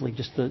qualitatively,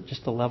 just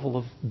the level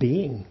of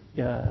being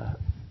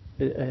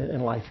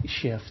in life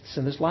shifts.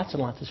 And there's lots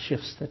and lots of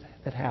shifts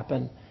that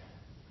happen.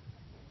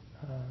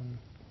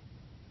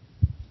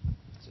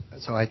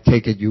 So I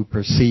take it you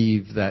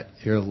perceive that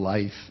your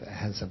life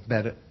has a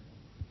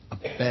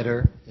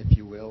better, if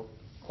you will,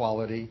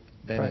 quality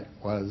than right. It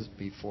was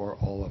before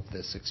all of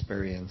this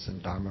experience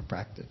in Dharma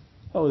practice.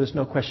 Oh, there's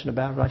no question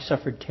about it. I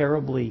suffered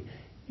terribly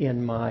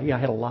I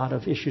had a lot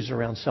of issues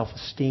around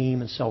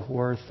self-esteem and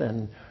self-worth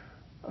and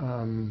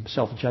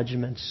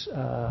self-judgments.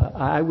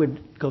 I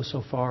would go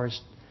so far as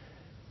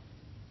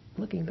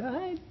looking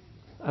back.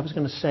 I was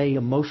going to say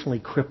emotionally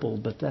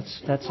crippled, but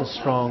that's a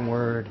strong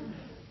word.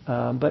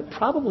 But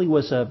probably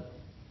was a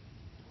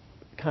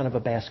kind of a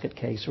basket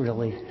case,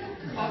 really.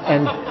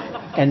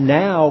 And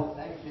now,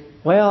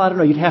 well, I don't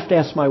know. You'd have to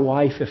ask my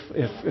wife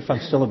if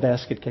I'm still a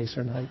basket case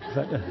or not.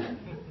 But,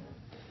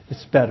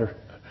 it's better.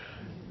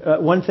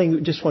 One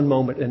thing, just one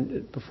moment,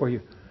 and before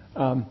you.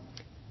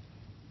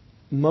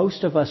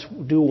 Most of us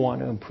do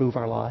want to improve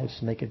our lives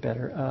and make it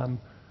better.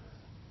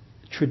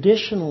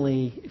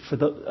 Traditionally, for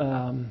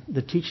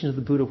the teachings of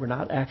the Buddha were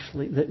not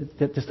actually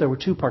that there were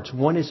two parts.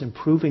 One is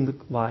improving the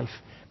life,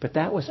 but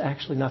that was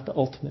actually not the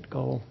ultimate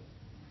goal.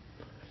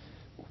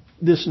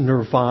 This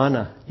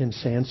nirvana in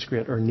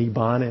Sanskrit, or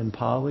nibbana in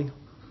Pali,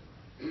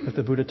 that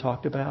the Buddha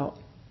talked about,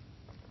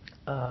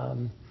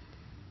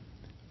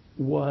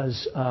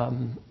 was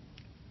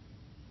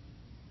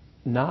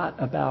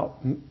not about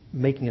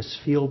making us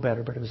feel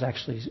better, but it was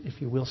actually,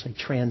 if you will say,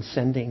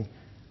 transcending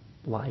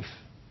life.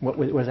 What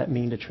does that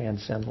mean to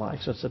transcend life?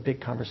 So it's a big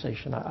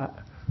conversation. I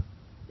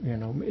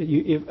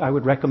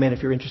would recommend,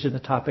 if you're interested in the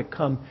topic,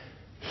 come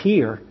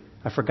here.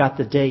 I forgot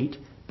the date,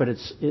 but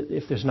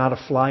if there's not a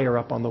flyer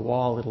up on the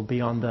wall, it'll be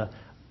on the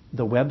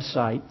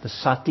website, the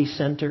Sati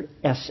Center,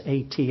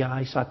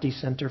 SATI, Sati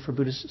Center for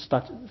Buddhist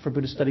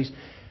Studies.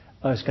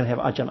 It's going to have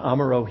Ajahn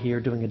Amaro here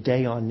doing a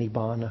day on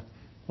Nibbana.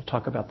 We'll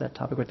talk about that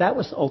topic. But that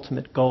was the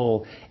ultimate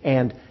goal.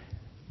 And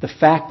the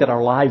fact that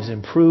our lives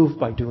improved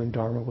by doing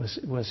Dharma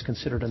was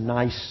considered a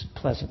nice,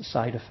 pleasant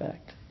side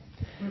effect.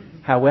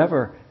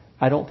 However,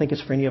 I don't think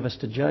it's for any of us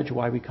to judge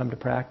why we come to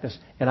practice.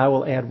 And I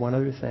will add one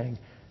other thing.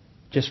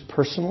 Just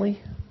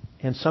personally,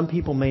 and some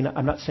people may not,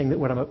 I'm not saying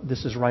that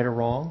this is right or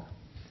wrong,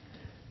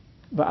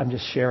 but I'm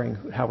just sharing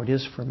how it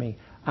is for me.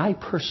 I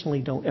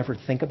personally don't ever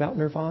think about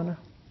nirvana.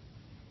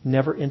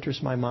 Never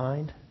enters my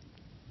mind.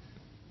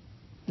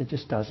 It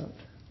just doesn't.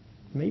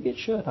 Maybe it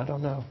should, I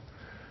don't know.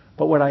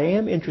 But what I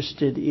am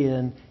interested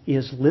in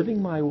is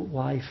living my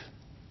life,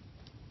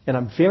 and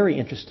I'm very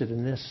interested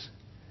in this,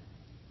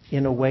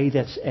 in a way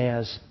that's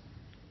as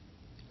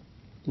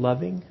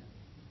loving,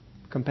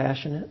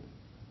 compassionate,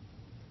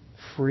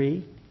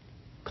 free,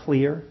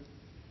 clear,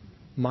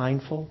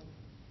 mindful,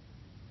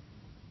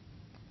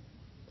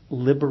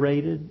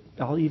 liberated,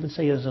 I'll even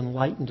say as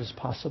enlightened as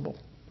possible.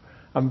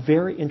 I'm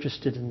very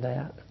interested in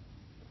that.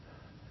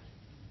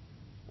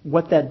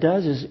 What that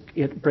does is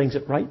it brings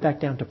it right back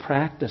down to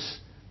practice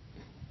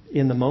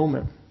in the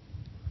moment.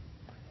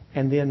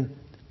 And then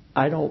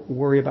I don't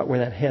worry about where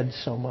that heads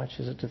so much.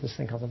 Is it to this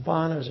thing called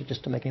Nibbana? Is it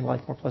just to making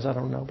life more pleasant? I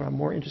don't know. But I'm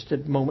more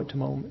interested moment to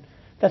moment.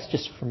 That's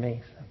just for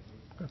me.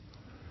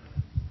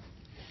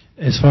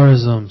 As far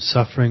as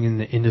suffering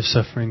and the end of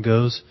suffering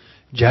goes,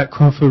 Jack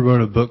Crawford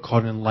wrote a book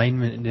called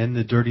Enlightenment and End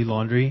the Dirty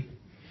Laundry.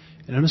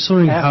 And I'm just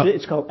wondering how...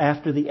 It's called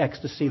After the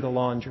Ecstasy, the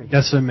Laundry.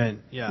 That's what I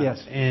meant, yeah.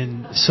 Yes.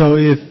 And so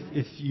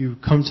if you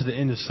come to the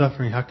end of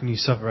suffering, how can you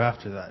suffer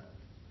after that?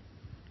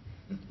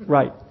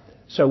 Right.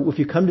 So if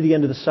you come to the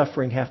end of the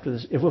suffering after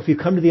this, if you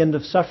come to the end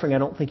of suffering, I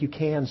don't think you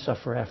can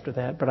suffer after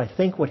that. But I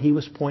think what he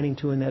was pointing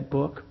to in that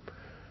book,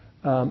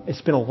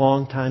 it's been a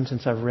long time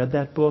since I've read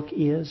that book,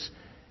 is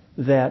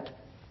that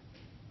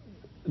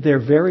there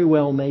very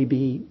well may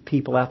be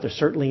people out there,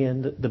 certainly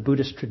in the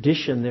Buddhist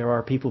tradition, there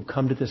are people who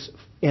come to this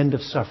end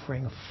of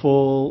suffering,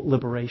 full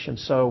liberation.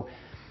 So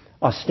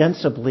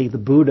ostensibly the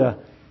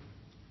Buddha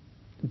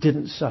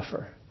didn't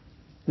suffer.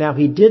 Now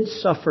he did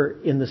suffer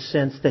in the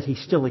sense that he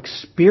still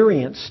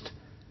experienced,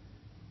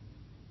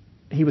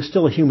 he was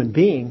still a human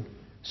being,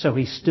 so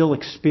he still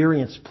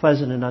experienced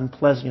pleasant and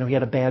unpleasant. He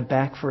had a bad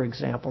back, for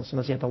example.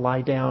 Sometimes he had to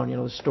lie down.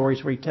 The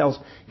stories where he tells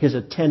his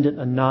attendant,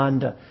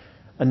 Ananda,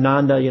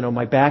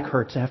 my back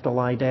hurts, I have to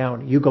lie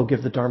down. You go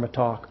give the Dharma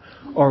talk.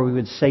 Or we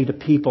would say to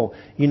people,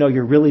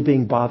 you're really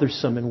being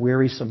bothersome and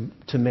wearisome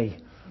to me.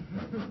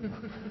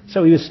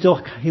 So he was still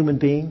a human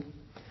being.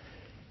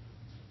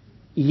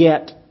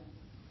 Yet,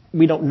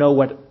 we don't know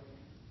what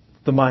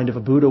the mind of a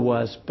Buddha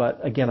was,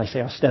 but again, I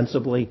say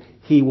ostensibly,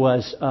 he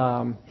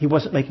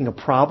wasn't making a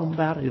problem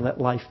about it. He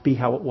let life be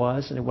how it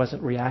was, and he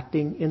wasn't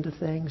reacting into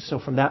things. So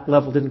from that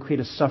level, didn't create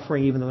a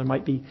suffering, even though there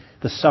might be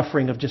the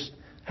suffering of just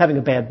having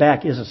a bad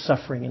back is a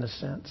suffering in a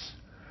sense.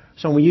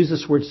 So when we use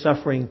this word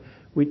suffering,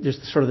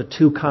 there's sort of the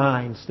two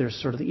kinds. There's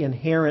sort of the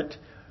inherent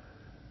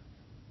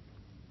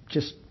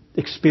just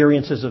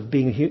experiences of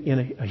being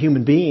a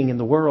human being in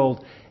the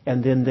world,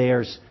 and then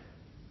there's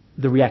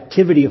the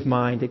reactivity of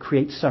mind that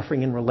creates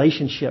suffering in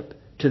relationship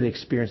to the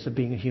experience of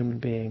being a human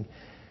being.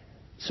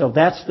 So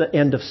that's the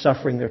end of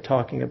suffering they're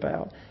talking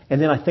about. And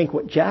then I think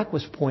what Jack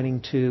was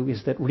pointing to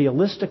is that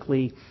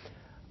realistically,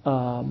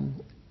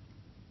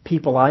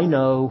 people I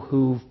know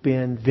who've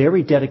been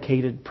very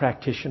dedicated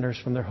practitioners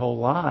from their whole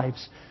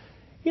lives,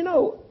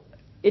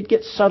 it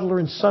gets subtler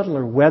and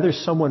subtler whether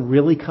someone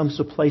really comes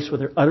to a place where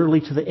they're utterly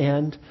to the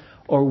end,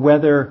 or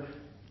whether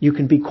you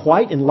can be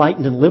quite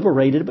enlightened and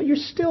liberated, but you're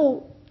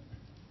still,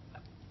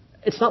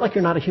 it's not like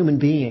you're not a human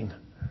being,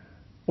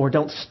 or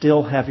don't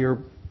still have your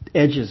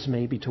edges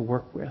maybe to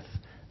work with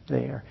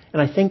there.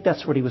 And I think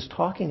that's what he was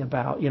talking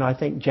about. I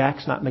think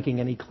Jack's not making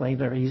any claim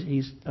that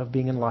he's of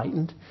being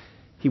enlightened.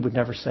 He would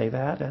never say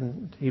that,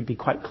 and he'd be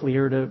quite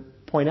clear to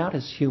point out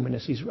his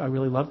humanness. I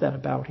really love that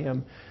about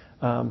him.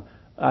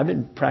 I've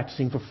been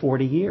practicing for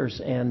 40 years,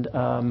 and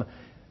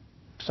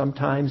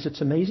sometimes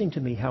it's amazing to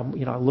me how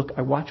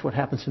I watch what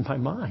happens in my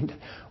mind,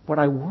 what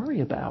I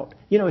worry about.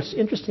 It's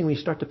interesting when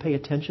you start to pay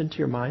attention to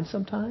your mind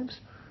sometimes,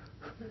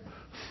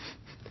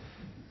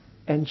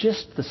 and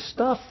just the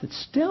stuff that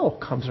still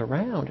comes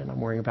around, and I'm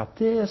worrying about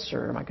this,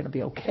 or am I going to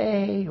be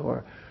okay,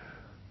 or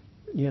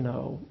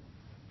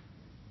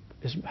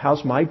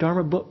how's my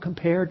Dharma book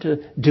compared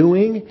to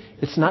doing?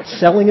 It's not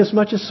selling as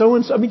much as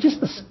so-and-so.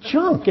 Just this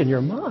junk in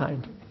your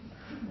mind.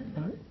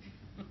 Right?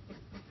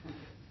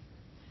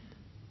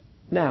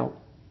 Now,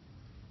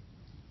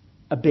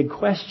 a big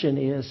question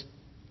is,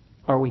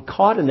 are we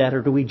caught in that,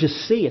 or do we just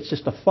see it's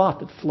just a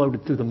thought that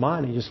floated through the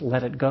mind and you just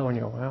let it go and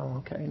you go,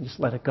 well, okay, and just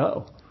let it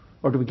go?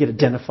 Or do we get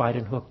identified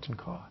and hooked and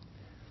caught?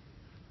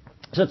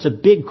 So it's a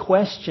big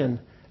question,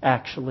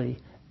 actually.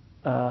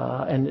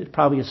 And it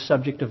probably a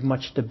subject of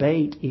much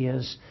debate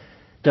is,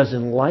 does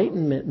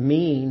enlightenment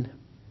mean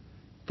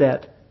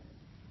that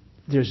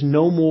there's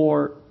no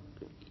more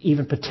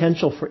even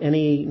potential for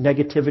any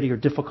negativity or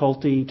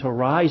difficulty to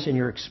arise in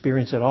your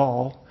experience at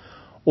all?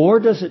 Or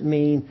does it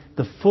mean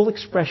the full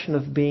expression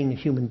of being a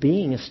human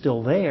being is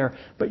still there,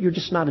 but you're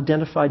just not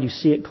identified, you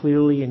see it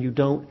clearly, and you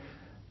don't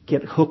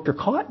get hooked or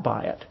caught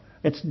by it?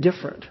 It's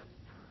different.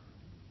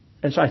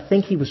 And so I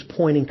think he was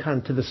pointing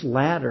kind of to this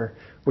latter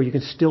where you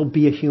can still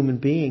be a human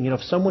being. If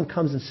someone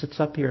comes and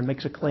sits up here and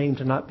makes a claim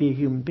to not be a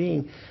human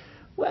being,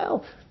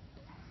 well,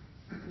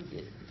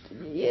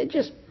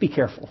 just be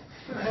careful.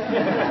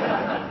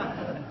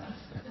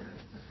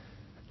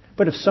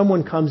 But if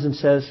someone comes and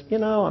says,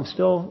 I'm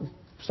still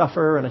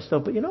suffer and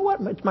but you know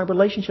what? My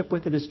relationship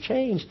with it has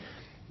changed.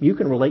 You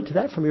can relate to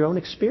that from your own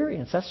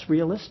experience. That's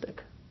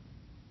realistic.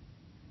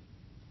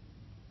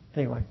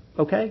 Anyway,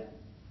 okay?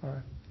 All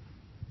right.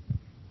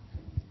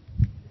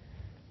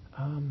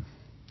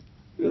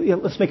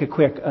 Let's make it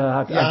quick.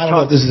 I don't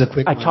know if this is a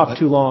quick one. I talked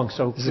too long,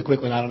 so this is a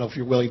quick one. I don't know if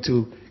you're willing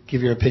to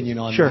give your opinion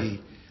on sure.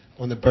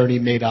 on the Bernie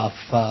Madoff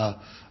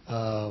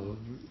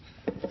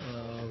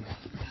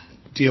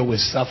deal with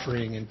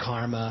suffering and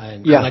karma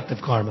and collective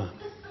karma.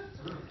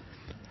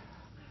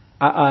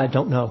 I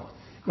don't know,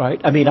 right?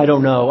 I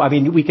don't know.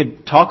 We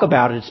could talk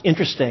about it. It's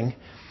interesting.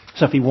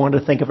 So if you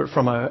wanted to think of it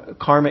from a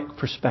karmic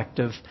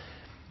perspective,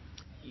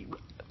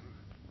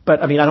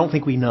 but I don't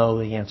think we know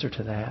the answer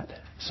to that.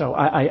 So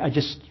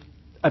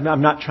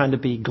I'm not trying to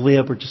be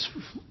glib or just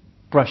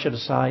brush it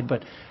aside,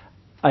 but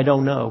I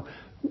don't know.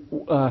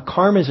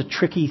 Karma is a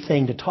tricky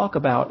thing to talk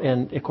about,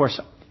 and of course,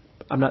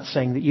 I'm not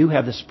saying that you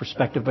have this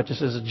perspective, but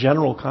just as a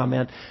general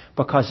comment,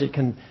 because it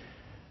can,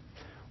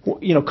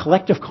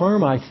 collective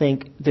karma. I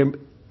think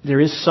there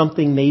is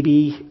something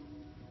maybe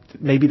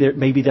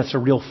that's a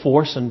real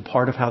force and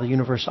part of how the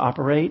universe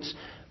operates,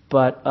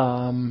 but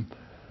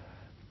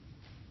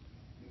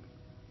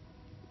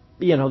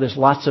there's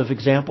lots of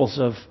examples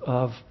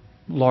of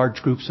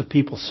large groups of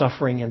people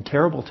suffering in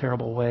terrible,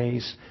 terrible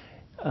ways.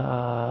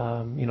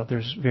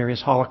 There's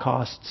various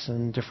holocausts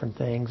and different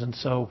things. And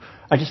so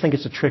I just think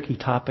it's a tricky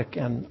topic,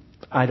 and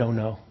I don't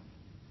know.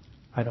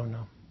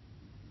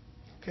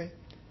 Okay.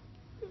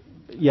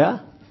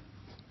 Yeah?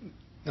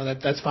 No,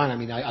 that's fine. I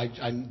mean,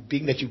 I'm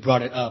being that you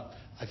brought it up,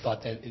 I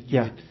thought that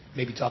you would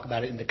maybe talk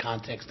about it in the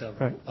context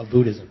of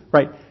Buddhism.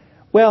 Right.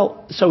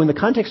 Well, so in the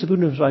context of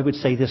Buddhism, I would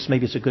say this,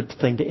 maybe it's a good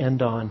thing to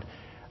end on.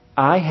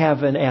 I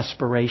have an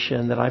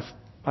aspiration that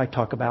I've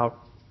talked about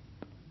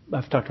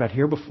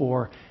here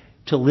before,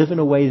 to live in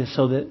a way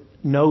so that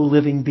no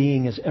living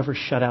being is ever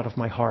shut out of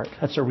my heart.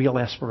 That's a real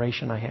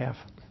aspiration I have.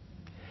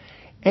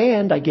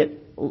 And I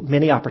get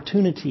many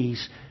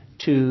opportunities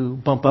to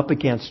bump up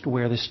against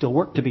where there's still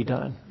work to be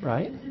done,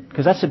 right?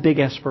 Because that's a big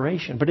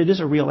aspiration, but it is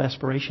a real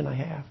aspiration I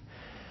have.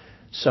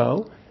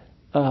 So,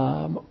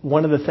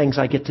 one of the things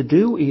I get to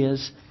do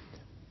is,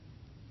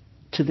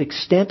 to the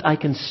extent I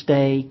can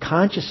stay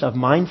conscious of,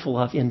 mindful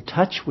of, in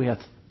touch with,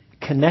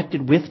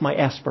 connected with my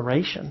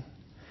aspiration,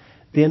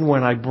 then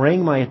when I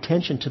bring my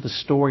attention to the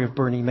story of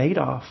Bernie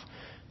Madoff,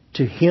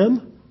 to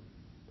him,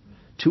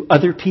 to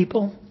other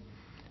people,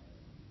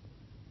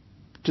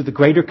 to the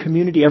greater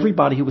community,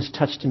 everybody who was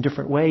touched in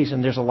different ways,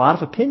 and there's a lot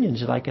of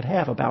opinions that I could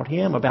have about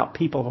him, about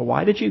people. Well,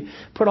 why did you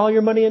put all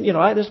your money in?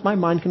 My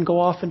mind can go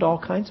off into all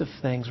kinds of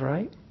things,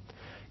 right?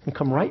 And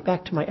come right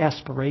back to my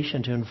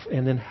aspiration,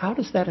 and then how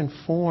does that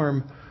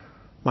inform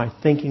my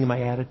thinking and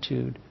my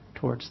attitude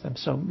towards them?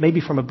 So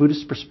maybe from a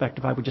Buddhist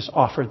perspective, I would just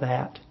offer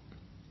that.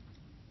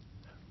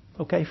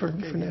 Okay for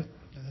now?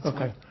 Okay.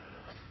 Fine.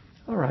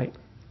 All right.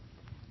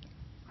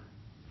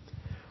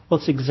 Well,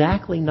 it's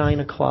exactly 9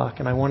 o'clock,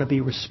 and I want to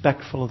be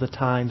respectful of the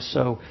time.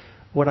 So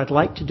what I'd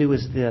like to do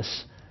is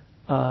this.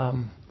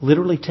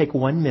 Literally take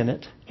 1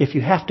 minute. If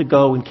you have to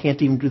go and can't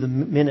even do the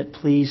minute,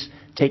 please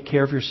take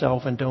care of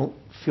yourself and don't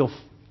feel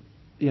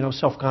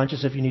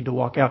self-conscious if you need to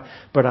walk out.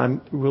 But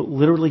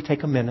literally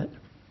take a minute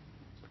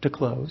to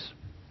close.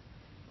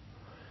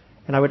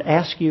 And I would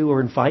ask you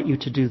or invite you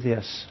to do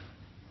this.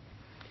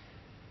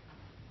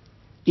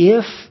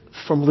 If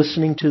from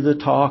listening to the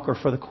talk or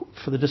for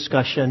the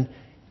discussion,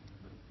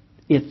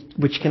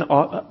 which can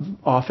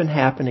often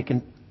happen, it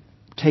can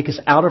take us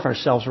out of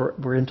ourselves.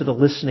 We're into the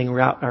listening.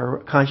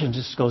 Our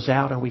consciousness goes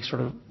out, and we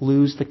sort of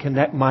lose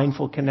the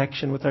mindful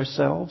connection with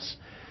ourselves.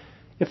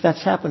 If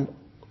that's happened,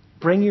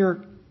 bring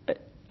your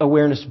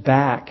awareness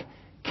back,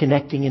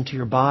 connecting into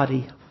your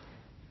body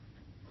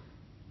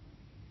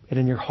and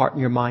in your heart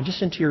and your mind,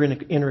 just into your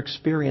inner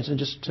experience, and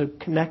just to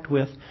connect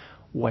with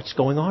what's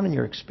going on in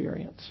your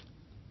experience.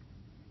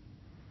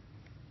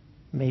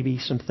 Maybe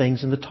some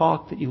things in the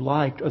talk that you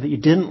liked or that you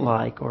didn't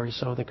like, or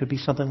so there could be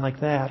something like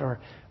that, or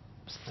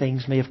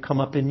things may have come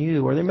up in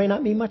you, or there may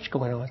not be much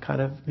going on,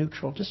 kind of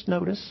neutral. Just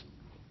notice.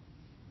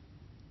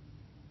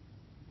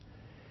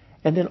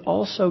 And then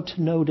also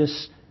to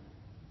notice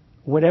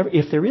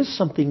if there is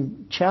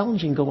something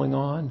challenging going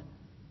on,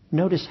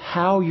 notice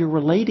how you're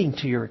relating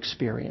to your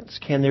experience.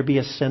 Can there be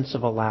a sense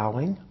of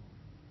allowing?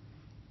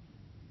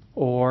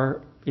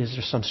 Or is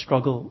there some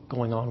struggle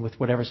going on with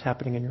whatever's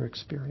happening in your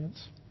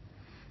experience?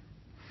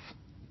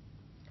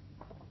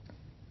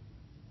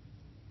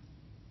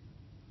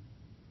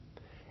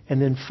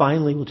 And then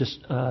finally, we'll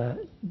just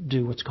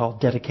do what's called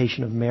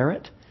dedication of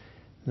merit.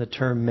 And the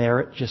term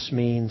merit just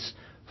means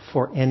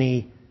for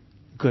any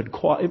good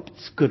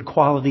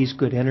qualities,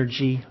 good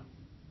energy.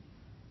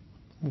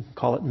 We can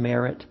call it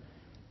merit.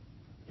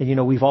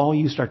 And we've all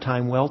used our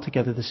time well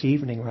together this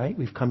evening, right?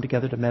 We've come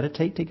together to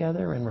meditate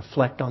together and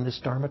reflect on this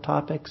Dharma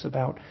topics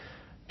about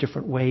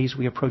different ways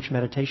we approach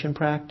meditation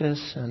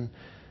practice. And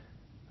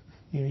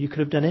you could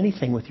have done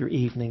anything with your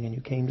evening, and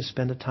you came to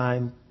spend a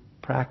time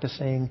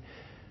practicing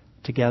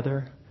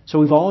together. So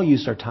we've all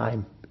used our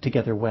time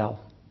together well.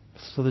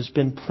 So there's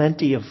been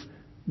plenty of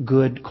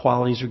good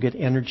qualities or good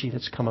energy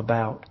that's come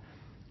about.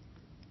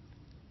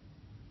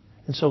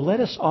 And so let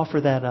us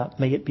offer that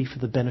up. May it be for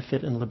the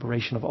benefit and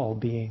liberation of all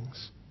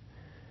beings.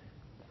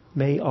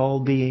 May all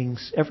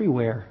beings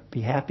everywhere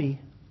be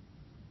happy,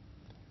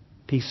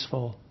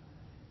 peaceful,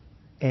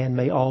 and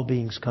may all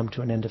beings come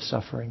to an end of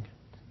suffering.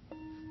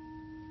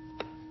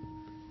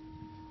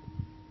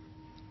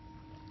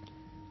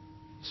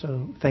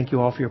 So thank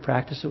you all for your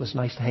practice. It was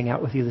nice to hang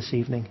out with you this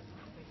evening.